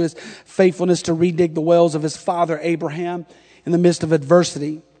altar to his faithfulness to redig the wells of his father Abraham in the midst of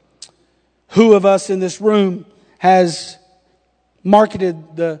adversity. Who of us in this room has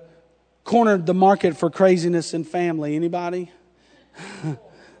cornered the market for craziness in family? Anybody?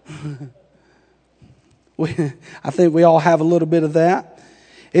 I think we all have a little bit of that.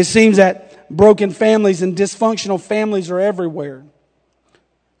 It seems that broken families and dysfunctional families are everywhere.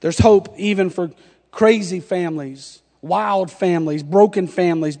 There's hope even for crazy families, wild families, broken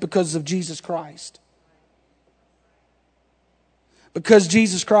families because of Jesus Christ. Because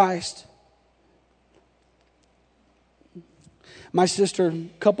Jesus Christ. My sister, a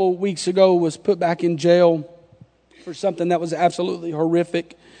couple of weeks ago, was put back in jail for something that was absolutely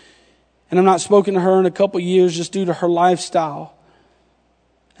horrific. And I've not spoken to her in a couple of years just due to her lifestyle.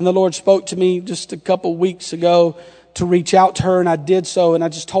 And the Lord spoke to me just a couple of weeks ago to reach out to her, and I did so. And I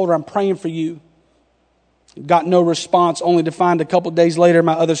just told her, I'm praying for you. Got no response, only to find a couple days later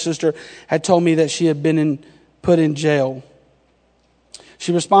my other sister had told me that she had been put in jail.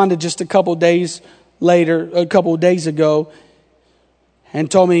 She responded just a couple days ago, and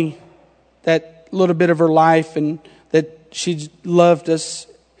told me that little bit of her life and that she loved us,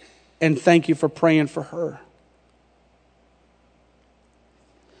 and thank you for praying for her.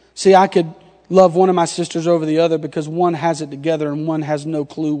 See, I could love one of my sisters over the other because one has it together and one has no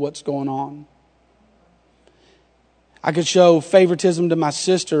clue what's going on. I could show favoritism to my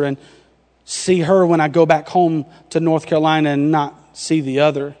sister and see her when I go back home to North Carolina and not see the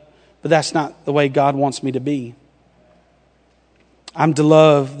other. But that's not the way God wants me to be. I'm to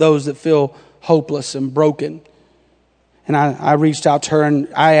love those that feel hopeless and broken. And I reached out to her and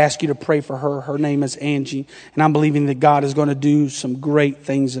I asked you to pray for her. Her name is Angie. And I'm believing that God is going to do some great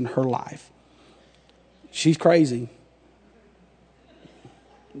things in her life. She's crazy.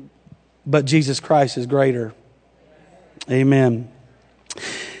 But Jesus Christ is greater. Amen.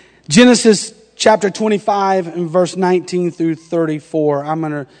 Genesis chapter 25 and verse 19 through 34. I'm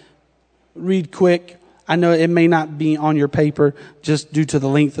going to read quick. I know it may not be on your paper just due to the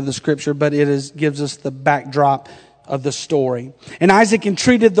length of the scripture, but it gives us the backdrop of the story. And Isaac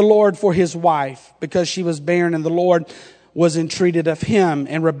entreated the Lord for his wife because she was barren, and the Lord was entreated of him,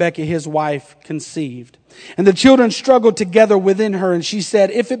 and Rebekah his wife conceived. And the children struggled together within her, and she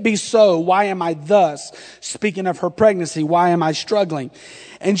said, if it be so, why am I thus? Speaking of her pregnancy, why am I struggling?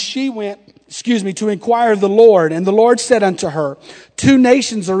 And she went, to inquire of the Lord. And the Lord said unto her, 2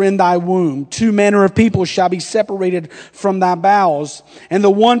 nations are in thy womb. 2 manner of people shall be separated from thy bowels. And the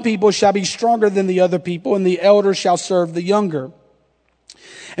one people shall be stronger than the other people, and the elder shall serve the younger.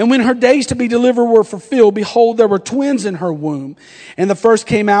 And when her days to be delivered were fulfilled, behold, there were twins in her womb. And the first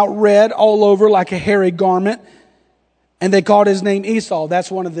came out red all over like a hairy garment. And they called his name Esau. That's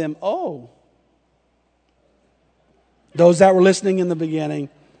one of them. Oh. Those that were listening in the beginning.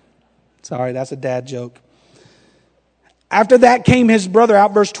 Sorry, that's a dad joke. After that came his brother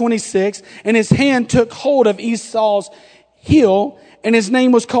out, verse 26. And his hand took hold of Esau's heel. And his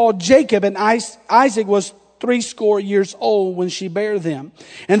name was called Jacob. And Isaac was 80 years old when she bare them.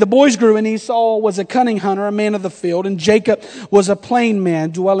 And the boys grew, and Esau was a cunning hunter, a man of the field, and Jacob was a plain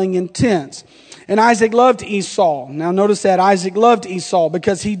man dwelling in tents. And Isaac loved Esau. Now notice that Isaac loved Esau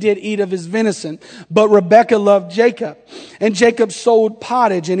because he did eat of his venison. But Rebekah loved Jacob. And Jacob sowed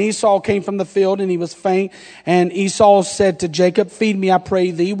pottage, and Esau came from the field, and he was faint. And Esau said to Jacob, feed me, I pray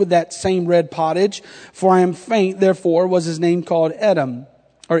thee, with that same red pottage, for I am faint. Therefore was his name called Edom.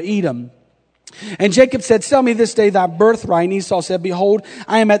 And Jacob said, sell me this day thy birthright. And Esau said, behold,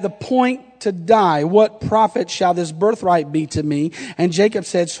 I am at the point to die. What profit shall this birthright be to me? And Jacob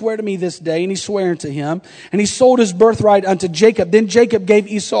said, swear to me this day. And he sware unto him. And he sold his birthright unto Jacob. Then Jacob gave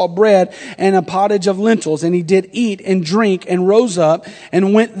Esau bread and a pottage of lentils. And he did eat and drink and rose up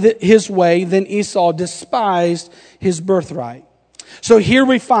and went his way. Then Esau despised his birthright. So here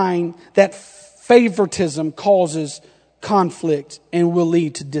we find that favoritism causes conflict and will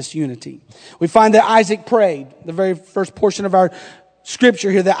lead to disunity. We find that Isaac prayed, the very first portion of our scripture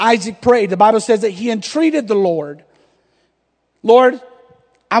here, that Isaac prayed. The Bible says that he entreated the Lord. Lord,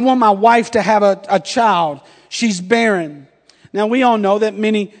 I want my wife to have a child. She's barren. Now we all know that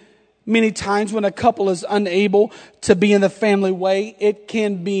many times when a couple is unable to be in the family way, it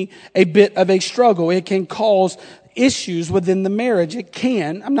can be a bit of a struggle. It can cause issues within the marriage. It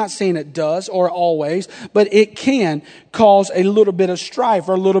can, I'm not saying it does or always, but it can cause a little bit of strife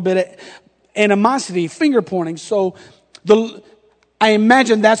or a little bit of animosity, finger pointing. So I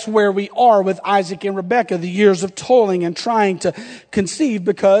imagine that's where we are with Isaac and Rebekah, the years of toiling and trying to conceive,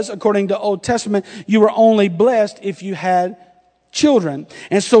 because according to Old Testament, you were only blessed if you had children.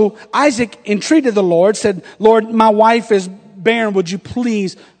 And so Isaac entreated the Lord, said, Lord, my wife is barren. Would you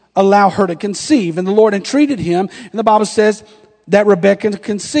please allow her to conceive? And the Lord entreated him. And the Bible says that Rebekah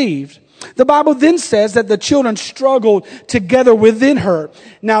conceived. The Bible then says that the children struggled together within her.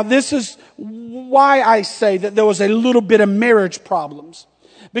 Now, this is why I say that there was a little bit of marriage problems.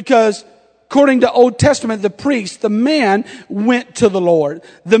 Because according to Old Testament, the priest, the man went to the Lord.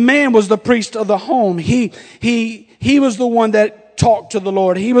 The man was the priest of the home. He was the one that talked to the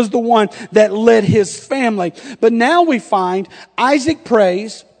Lord. He was the one that led his family. But now we find Isaac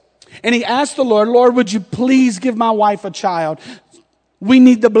prays and he asked the Lord, Lord, would you please give my wife a child? We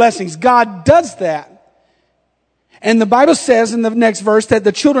need the blessings. God does that. And the Bible says in the next verse that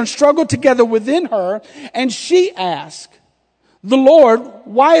the children struggled together within her, and she asked the Lord,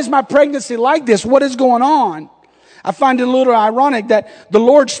 why is my pregnancy like this? What is going on? I find it a little ironic that the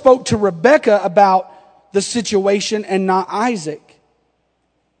Lord spoke to Rebekah about the situation and not Isaac.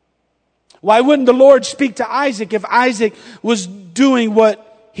 Why wouldn't the Lord speak to Isaac if Isaac was doing what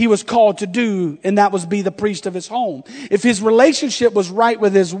he was called to do, and that was be the priest of his home? If his relationship was right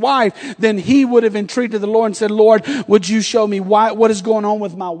with his wife, then he would have entreated the Lord and said, Lord, would you show me what is going on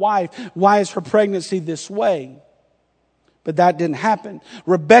with my wife? Why is her pregnancy this way? But that didn't happen.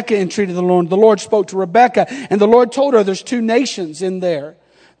 Rebekah entreated the Lord. The Lord spoke to Rebekah, and the Lord told her there's 2 nations in there.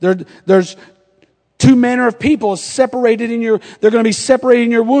 There's 2 manner of people separated they're going to be separated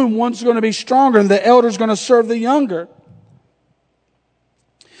in your womb. One's going to be stronger, and the elder's going to serve the younger.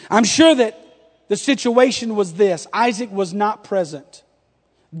 I'm sure that the situation was this. Isaac was not present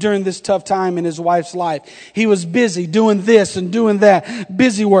during this tough time in his wife's life. He was busy doing this and doing that.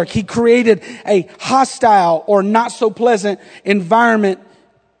 Busy work. He created a hostile or not so pleasant environment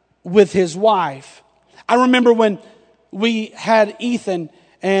with his wife. I remember when we had Ethan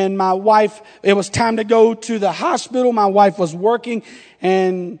and my wife, it was time to go to the hospital. My wife was working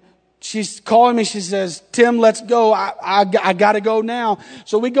and she's calling me. She says, Tim, let's go. I got to go now.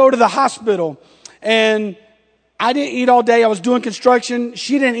 So we go to the hospital, and I didn't eat all day. I was doing construction.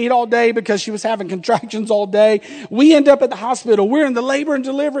 She didn't eat all day because she was having contractions all day. We end up at the hospital. We're in the labor and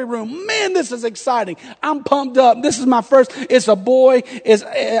delivery room. Man, this is exciting. I'm pumped up. This is my first. It's a boy.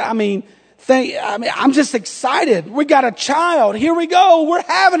 I'm just excited. We got a child. Here we go. We're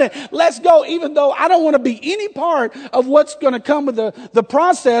having it. Let's go. Even though I don't want to be any part of what's going to come with the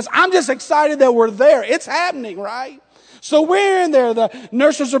process, I'm just excited that we're there. It's happening, right? So we're in there. The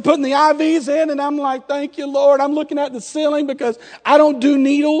nurses are putting the IVs in, and I'm like, thank you, Lord. I'm looking at the ceiling because I don't do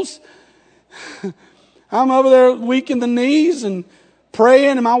needles. I'm over there weak in the knees and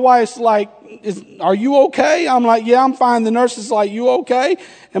praying, and my wife's like, are you okay? I'm like, yeah, I'm fine. The nurse is like, you okay?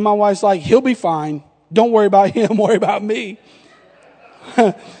 And my wife's like, he'll be fine. Don't worry about him. Worry about me.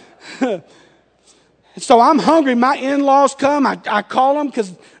 So I'm hungry. My in-laws come. I call them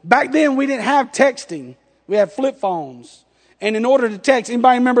because back then we didn't have texting. We had flip phones. And in order to text,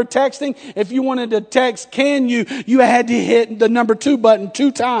 anybody remember texting? If you wanted to text, you had to hit the number 2 button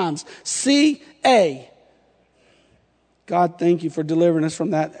 2 times. C-A. God, thank you for delivering us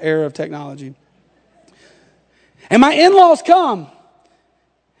from that era of technology. And my in-laws come.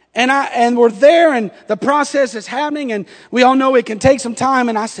 And we're there, and the process is happening, and we all know it can take some time.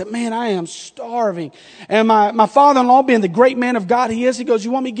 And I said, man, I am starving. And my father-in-law, being the great man of God he is, he goes,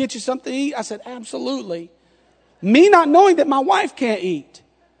 you want me to get you something to eat? I said, absolutely. Me not knowing that my wife can't eat.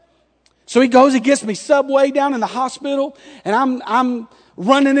 So he goes, he gets me Subway down in the hospital, and I'm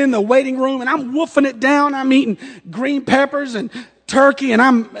running in the waiting room, and I'm woofing it down. I'm eating green peppers and turkey,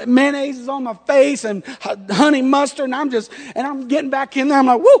 and mayonnaise is on my face and honey mustard, and I'm getting back in there. I'm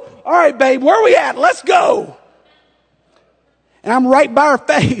like, woo, all right, babe, where are we at? Let's go. And I'm right by her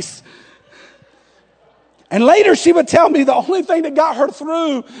face. And later she would tell me the only thing that got her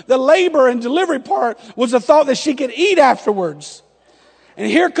through the labor and delivery part was the thought that she could eat afterwards. And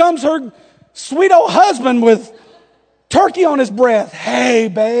here comes her sweet old husband with turkey on his breath. Hey,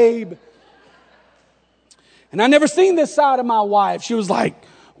 babe. And I never seen this side of my wife. She was like,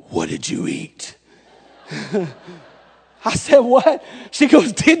 what did you eat? I said, what? She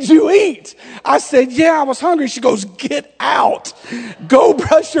goes, did you eat? I said, yeah, I was hungry. She goes, get out. Go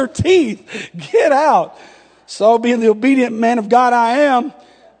brush your teeth. Get out. So being the obedient man of God I am,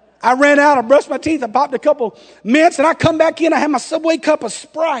 I ran out. I brushed my teeth. I popped a couple mints, and I come back in. I had my Subway cup of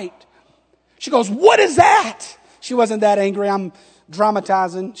Sprite. She goes, what is that? She wasn't that angry. I'm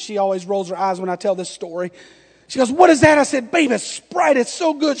dramatizing. She always rolls her eyes when I tell this story. She goes, what is that? I said, babe, it's Sprite. It's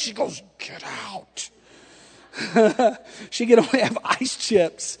so good. She goes, get out. She could only have ice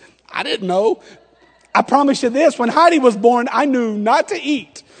chips. I didn't know. I promise you this. When Heidi was born, I knew not to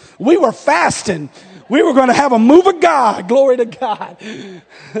eat. We were fasting. We were going to have a move of God. Glory to God.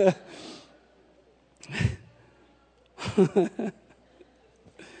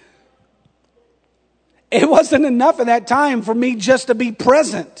 It wasn't enough at that time for me just to be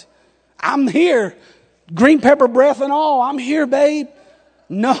present. I'm here. Green pepper breath and all. I'm here, babe.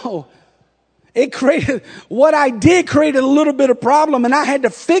 No. What I did created a little bit of problem, and I had to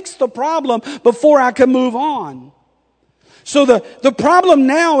fix the problem before I could move on. So the problem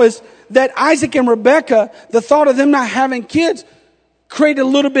now is that Isaac and Rebekah, the thought of them not having kids, created a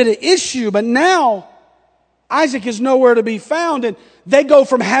little bit of issue. But now Isaac is nowhere to be found, and they go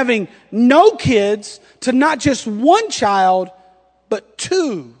from having no kids to not just 1 child, but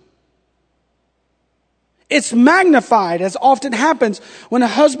 2. It's magnified, as often happens when a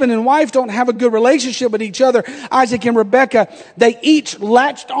husband and wife don't have a good relationship with each other. Isaac and Rebekah, they each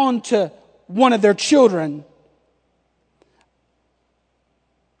latched on to one of their children.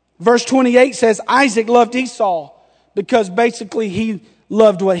 Verse 28 says Isaac loved Esau because basically he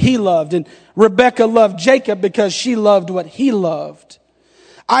loved what he loved. And Rebekah loved Jacob because she loved what he loved.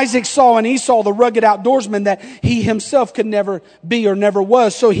 Isaac saw in Esau the rugged outdoorsman that he himself could never be or never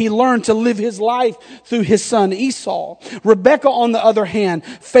was. So he learned to live his life through his son Esau. Rebekah, on the other hand,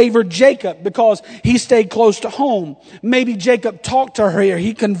 favored Jacob because he stayed close to home. Maybe Jacob talked to her,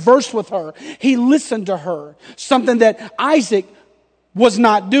 he conversed with her, he listened to her. Something that Isaac was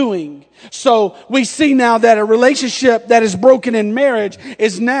not doing. So we see now that a relationship that is broken in marriage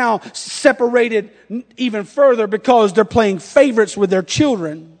is now separated even further because they're playing favorites with their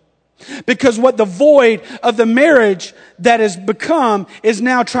children. Because what the void of the marriage that has become is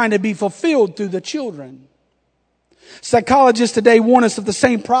now trying to be fulfilled through the children. Psychologists today warn us of the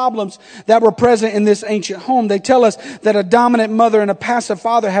same problems that were present in this ancient home. They tell us that a dominant mother and a passive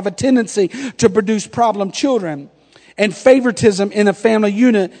father have a tendency to produce problem children, and favoritism in a family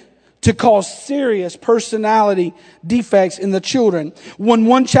unit to cause serious personality defects in the children. When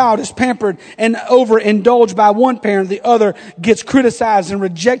one child is pampered and overindulged by one parent, the other gets criticized and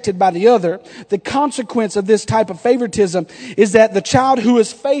rejected by the other. The consequence of this type of favoritism is that the child who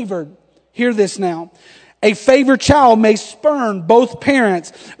is favored, hear this now, a favored child may spurn both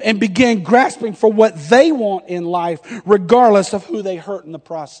parents and begin grasping for what they want in life, regardless of who they hurt in the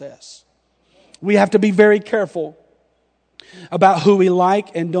process. We have to be very careful about who we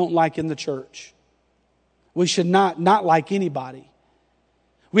like and don't like in the church. We should not like anybody.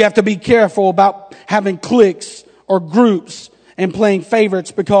 We have to be careful about having cliques or groups and playing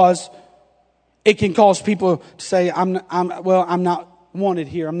favorites, because it can cause people to say, I'm not wanted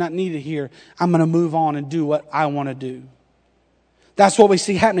here. I'm not needed here. I'm going to move on and do what I want to do. That's what we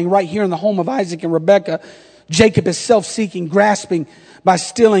see happening right here in the home of Isaac and Rebekah. Jacob is self-seeking, grasping by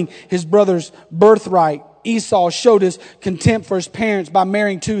stealing his brother's birthright. Esau showed his contempt for his parents by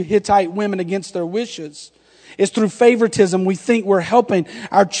marrying two Hittite women against their wishes. It's through favoritism we think we're helping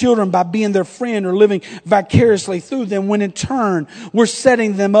our children by being their friend or living vicariously through them, when in turn we're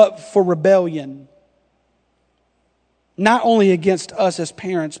setting them up for rebellion. Not only against us as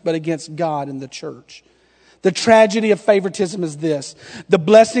parents, but against God and the church. The tragedy of favoritism is this: the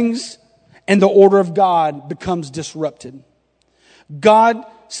blessings and the order of God becomes disrupted. God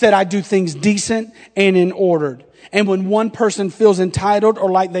said, I do things decent and in order. And when one person feels entitled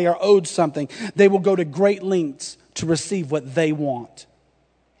or like they are owed something, they will go to great lengths to receive what they want.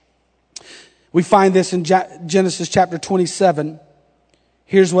 We find this in Genesis chapter 27.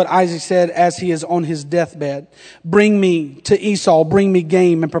 Here's what Isaac said as he is on his deathbed. Bring me to Esau, bring me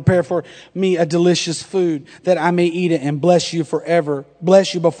game, and prepare for me a delicious food, that I may eat it and bless you forever.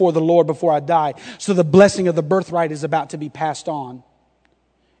 Bless you before the Lord before I die. So the blessing of the birthright is about to be passed on.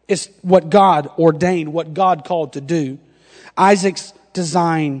 It's what God ordained, what God called to do. Isaac's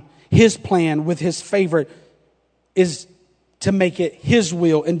design, his plan with his favorite, is to make it his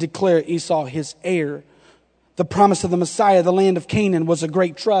will and declare Esau his heir. The promise of the Messiah, the land of Canaan, was a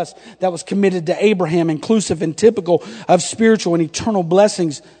great trust that was committed to Abraham, inclusive and typical of spiritual and eternal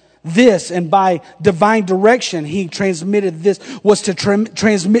blessings. This, and by divine direction, he transmitted this, was to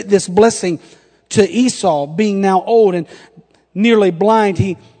transmit this blessing to Esau, being now old and nearly blind.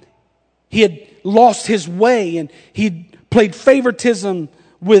 He had lost his way, and he played favoritism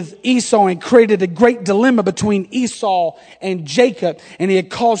with Esau and created a great dilemma between Esau and Jacob. And he had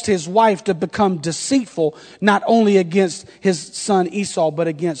caused his wife to become deceitful, not only against his son Esau, but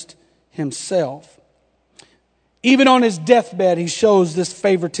against himself. Even on his deathbed, he shows this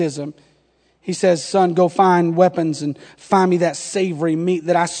favoritism. He says, son, go find weapons and find me that savory meat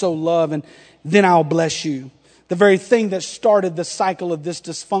that I so love, and then I'll bless you. The very thing that started the cycle of this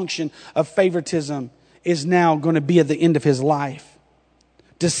dysfunction of favoritism is now going to be at the end of his life.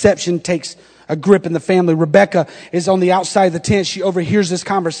 Deception takes a grip in the family. Rebekah is on the outside of the tent. She overhears this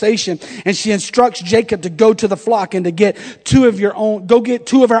conversation, and she instructs Jacob to go to the flock and to get two of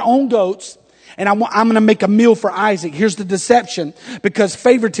our own goats. And I'm going to make a meal for Isaac. Here's the deception. Because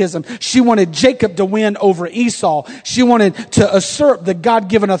favoritism, she wanted Jacob to win over Esau. She wanted to assert the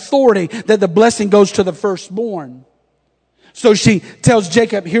God-given authority that the blessing goes to the firstborn. So she tells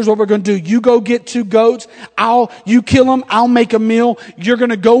Jacob, here's what we're going to do. You go get two goats. You kill them. I'll make a meal. You're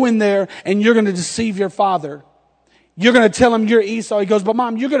going to go in there and you're going to deceive your father. You're going to tell him you're Esau. He goes, but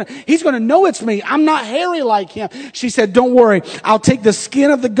mom, he's going to know it's me. I'm not hairy like him. She said, don't worry. I'll take the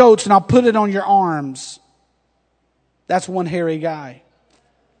skin of the goats and I'll put it on your arms. That's one hairy guy.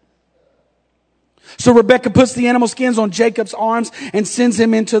 So Rebekah puts the animal skins on Jacob's arms and sends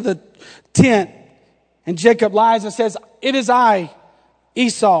him into the tent. And Jacob lies and says, it is I,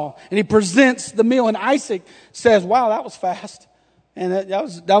 Esau. And he presents the meal. And Isaac says, wow, that was fast. And that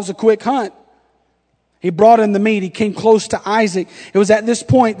was a quick hunt. He brought in the meat. He came close to Isaac. It was at this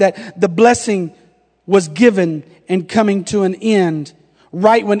point that the blessing was given and coming to an end,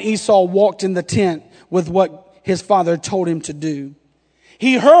 right when Esau walked in the tent with what his father told him to do.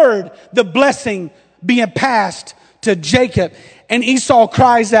 He heard the blessing being passed to Jacob, and Esau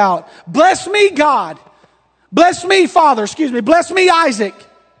cries out, "Bless me, God. Bless me, Father. Bless me, Isaac.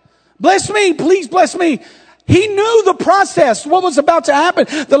 Bless me. Please bless me." He knew the process, what was about to happen.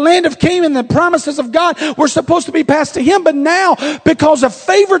 The land of Canaan, the promises of God were supposed to be passed to him. But now, because of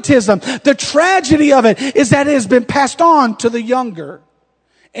favoritism, the tragedy of it is that it has been passed on to the younger.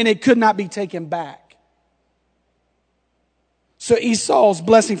 And it could not be taken back. So Esau's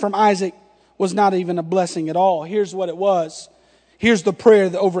blessing from Isaac was not even a blessing at all. Here's what it was. Here's the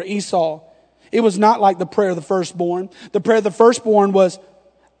prayer over Esau. It was not like the prayer of the firstborn. The prayer of the firstborn was,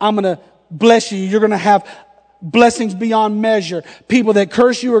 "I'm going to bless you. You're going to have blessings beyond measure. People that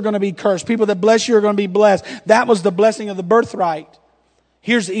curse you are going to be cursed. People that bless you are going to be blessed." That was the blessing of the birthright.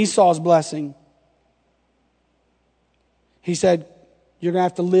 Here's Esau's blessing. He said, "You're going to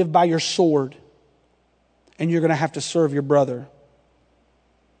have to live by your sword, and you're going to have to serve your brother."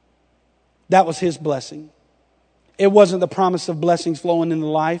 That was his blessing. It wasn't the promise of blessings flowing into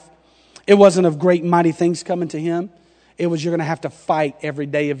life. It wasn't of great mighty things coming to him. It was, you're going to have to fight every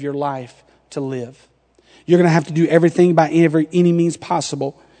day of your life to live. You're going to have to do everything by any means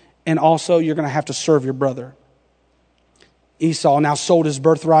possible. And also, you're going to have to serve your brother. Esau now sold his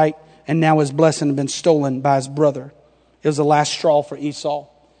birthright, and now his blessing had been stolen by his brother. It was the last straw for Esau.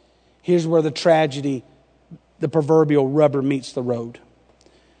 Here's where the tragedy, the proverbial rubber meets the road.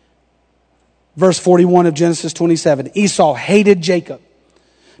 Verse 41 of Genesis 27. Esau hated Jacob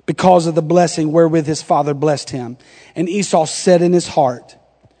because of the blessing wherewith his father blessed him. And Esau said in his heart,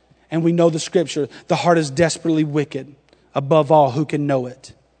 and we know the scripture, the heart is desperately wicked. Above all, who can know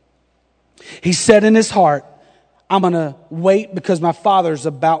it? He said in his heart, "I'm going to wait because my father's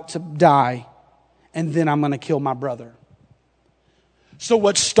about to die, and then I'm going to kill my brother." So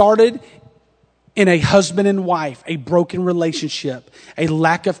what started in a husband and wife, a broken relationship, a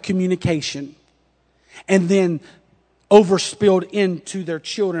lack of communication, and then overspilled into their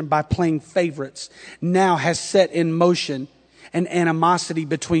children by playing favorites, now has set in motion an animosity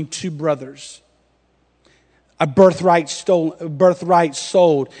between two brothers. A birthright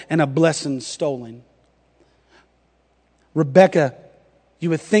sold and a blessing stolen. Rebekah, you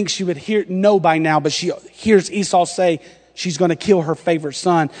would think she would know by now, but she hears Esau say she's going to kill her favorite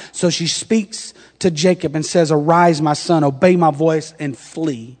son. So she speaks to Jacob and says, "Arise, my son, obey my voice and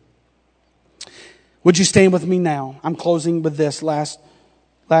flee." Would you stand with me now? I'm closing with this last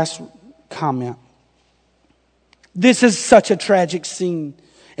comment. This is such a tragic scene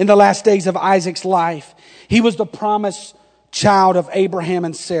in the last days of Isaac's life. He was the promised child of Abraham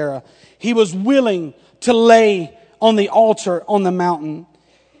and Sarah. He was willing to lay on the altar on the mountain.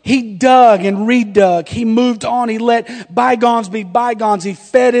 He dug and redug. He moved on. He let bygones be bygones. He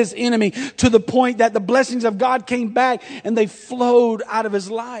fed his enemy to the point that the blessings of God came back and they flowed out of his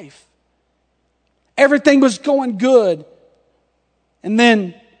life. Everything was going good. And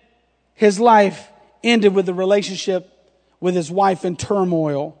then his life ended with the relationship with his wife in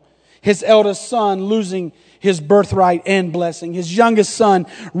turmoil. His eldest son losing his birthright and blessing. His youngest son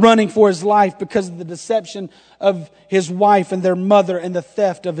running for his life because of the deception of his wife and their mother and the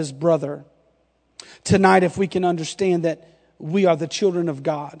theft of his brother. Tonight, if we can understand that we are the children of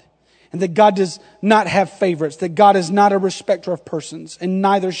God and that God does not have favorites, that God is not a respecter of persons, and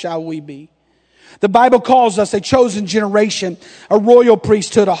neither shall we be. The Bible calls us a chosen generation, a royal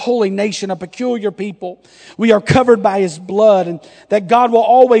priesthood, a holy nation, a peculiar people. We are covered by His blood, and that God will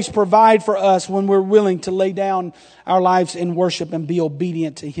always provide for us when we're willing to lay down our lives in worship and be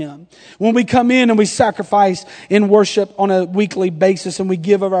obedient to Him. When we come in and we sacrifice in worship on a weekly basis and we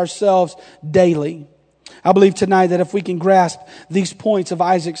give of ourselves daily. I believe tonight that if we can grasp these points of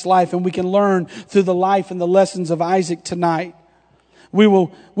Isaac's life and we can learn through the life and the lessons of Isaac tonight, we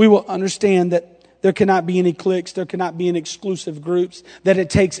will understand that there cannot be any cliques. There cannot be any exclusive groups. That it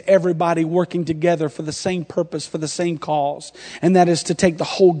takes everybody working together for the same purpose, for the same cause. And that is to take the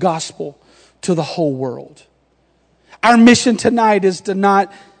whole gospel to the whole world. Our mission tonight is to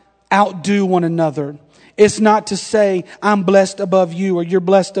not outdo one another. It's not to say, I'm blessed above you or you're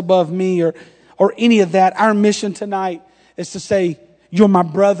blessed above me or any of that. Our mission tonight is to say, you're my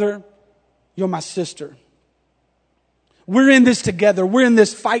brother, you're my sister. We're in this together. We're in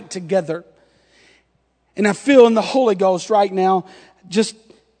this fight together. And I feel in the Holy Ghost right now, just,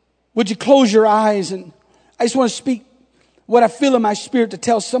 would you close your eyes? And I just want to speak what I feel in my spirit to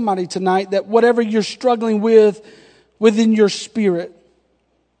tell somebody tonight, that whatever you're struggling with within your spirit,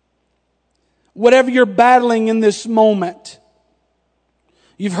 Whatever you're battling in this moment,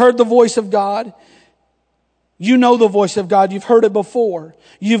 you've heard the voice of God. You know the voice of God. You've heard it before.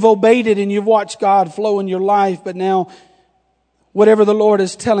 You've obeyed it and you've watched God flow in your life. But now, whatever the Lord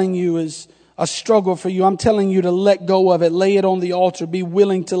is telling you is a struggle for you. I'm telling you to let go of it. Lay it on the altar. Be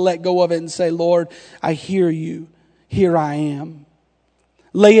willing to let go of it and say, Lord, I hear you. Here I am.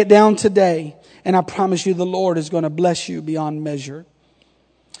 Lay it down today. And I promise you the Lord is going to bless you beyond measure.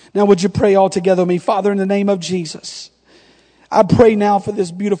 Now, would you pray all together with me? Father, in the name of Jesus, I pray now for this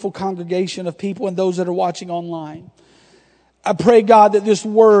beautiful congregation of people and those that are watching online. I pray, God, that this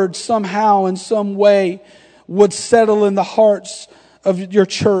word somehow in some way would settle in the hearts of your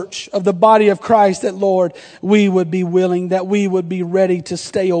church, of the body of Christ, that, Lord, we would be willing, that we would be ready to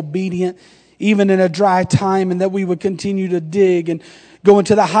stay obedient, even in a dry time, and that we would continue to dig and go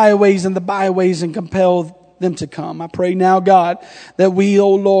into the highways and the byways and compel them to come. I pray now, God, that we,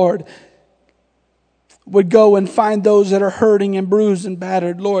 oh Lord, would go and find those that are hurting and bruised and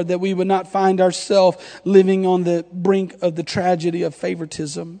battered, Lord, that we would not find ourselves living on the brink of the tragedy of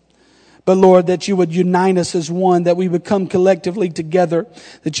favoritism. But Lord, that you would unite us as one, that we would come collectively together,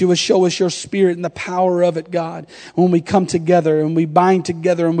 that you would show us your spirit and the power of it, God, when we come together and we bind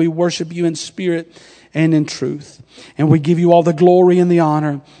together and we worship you in spirit and in truth. And we give you all the glory and the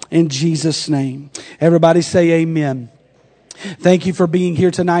honor in Jesus' name. Everybody say amen. Thank you for being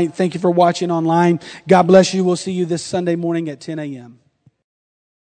here tonight. Thank you for watching online. God bless you. We'll see you this Sunday morning at 10 a.m.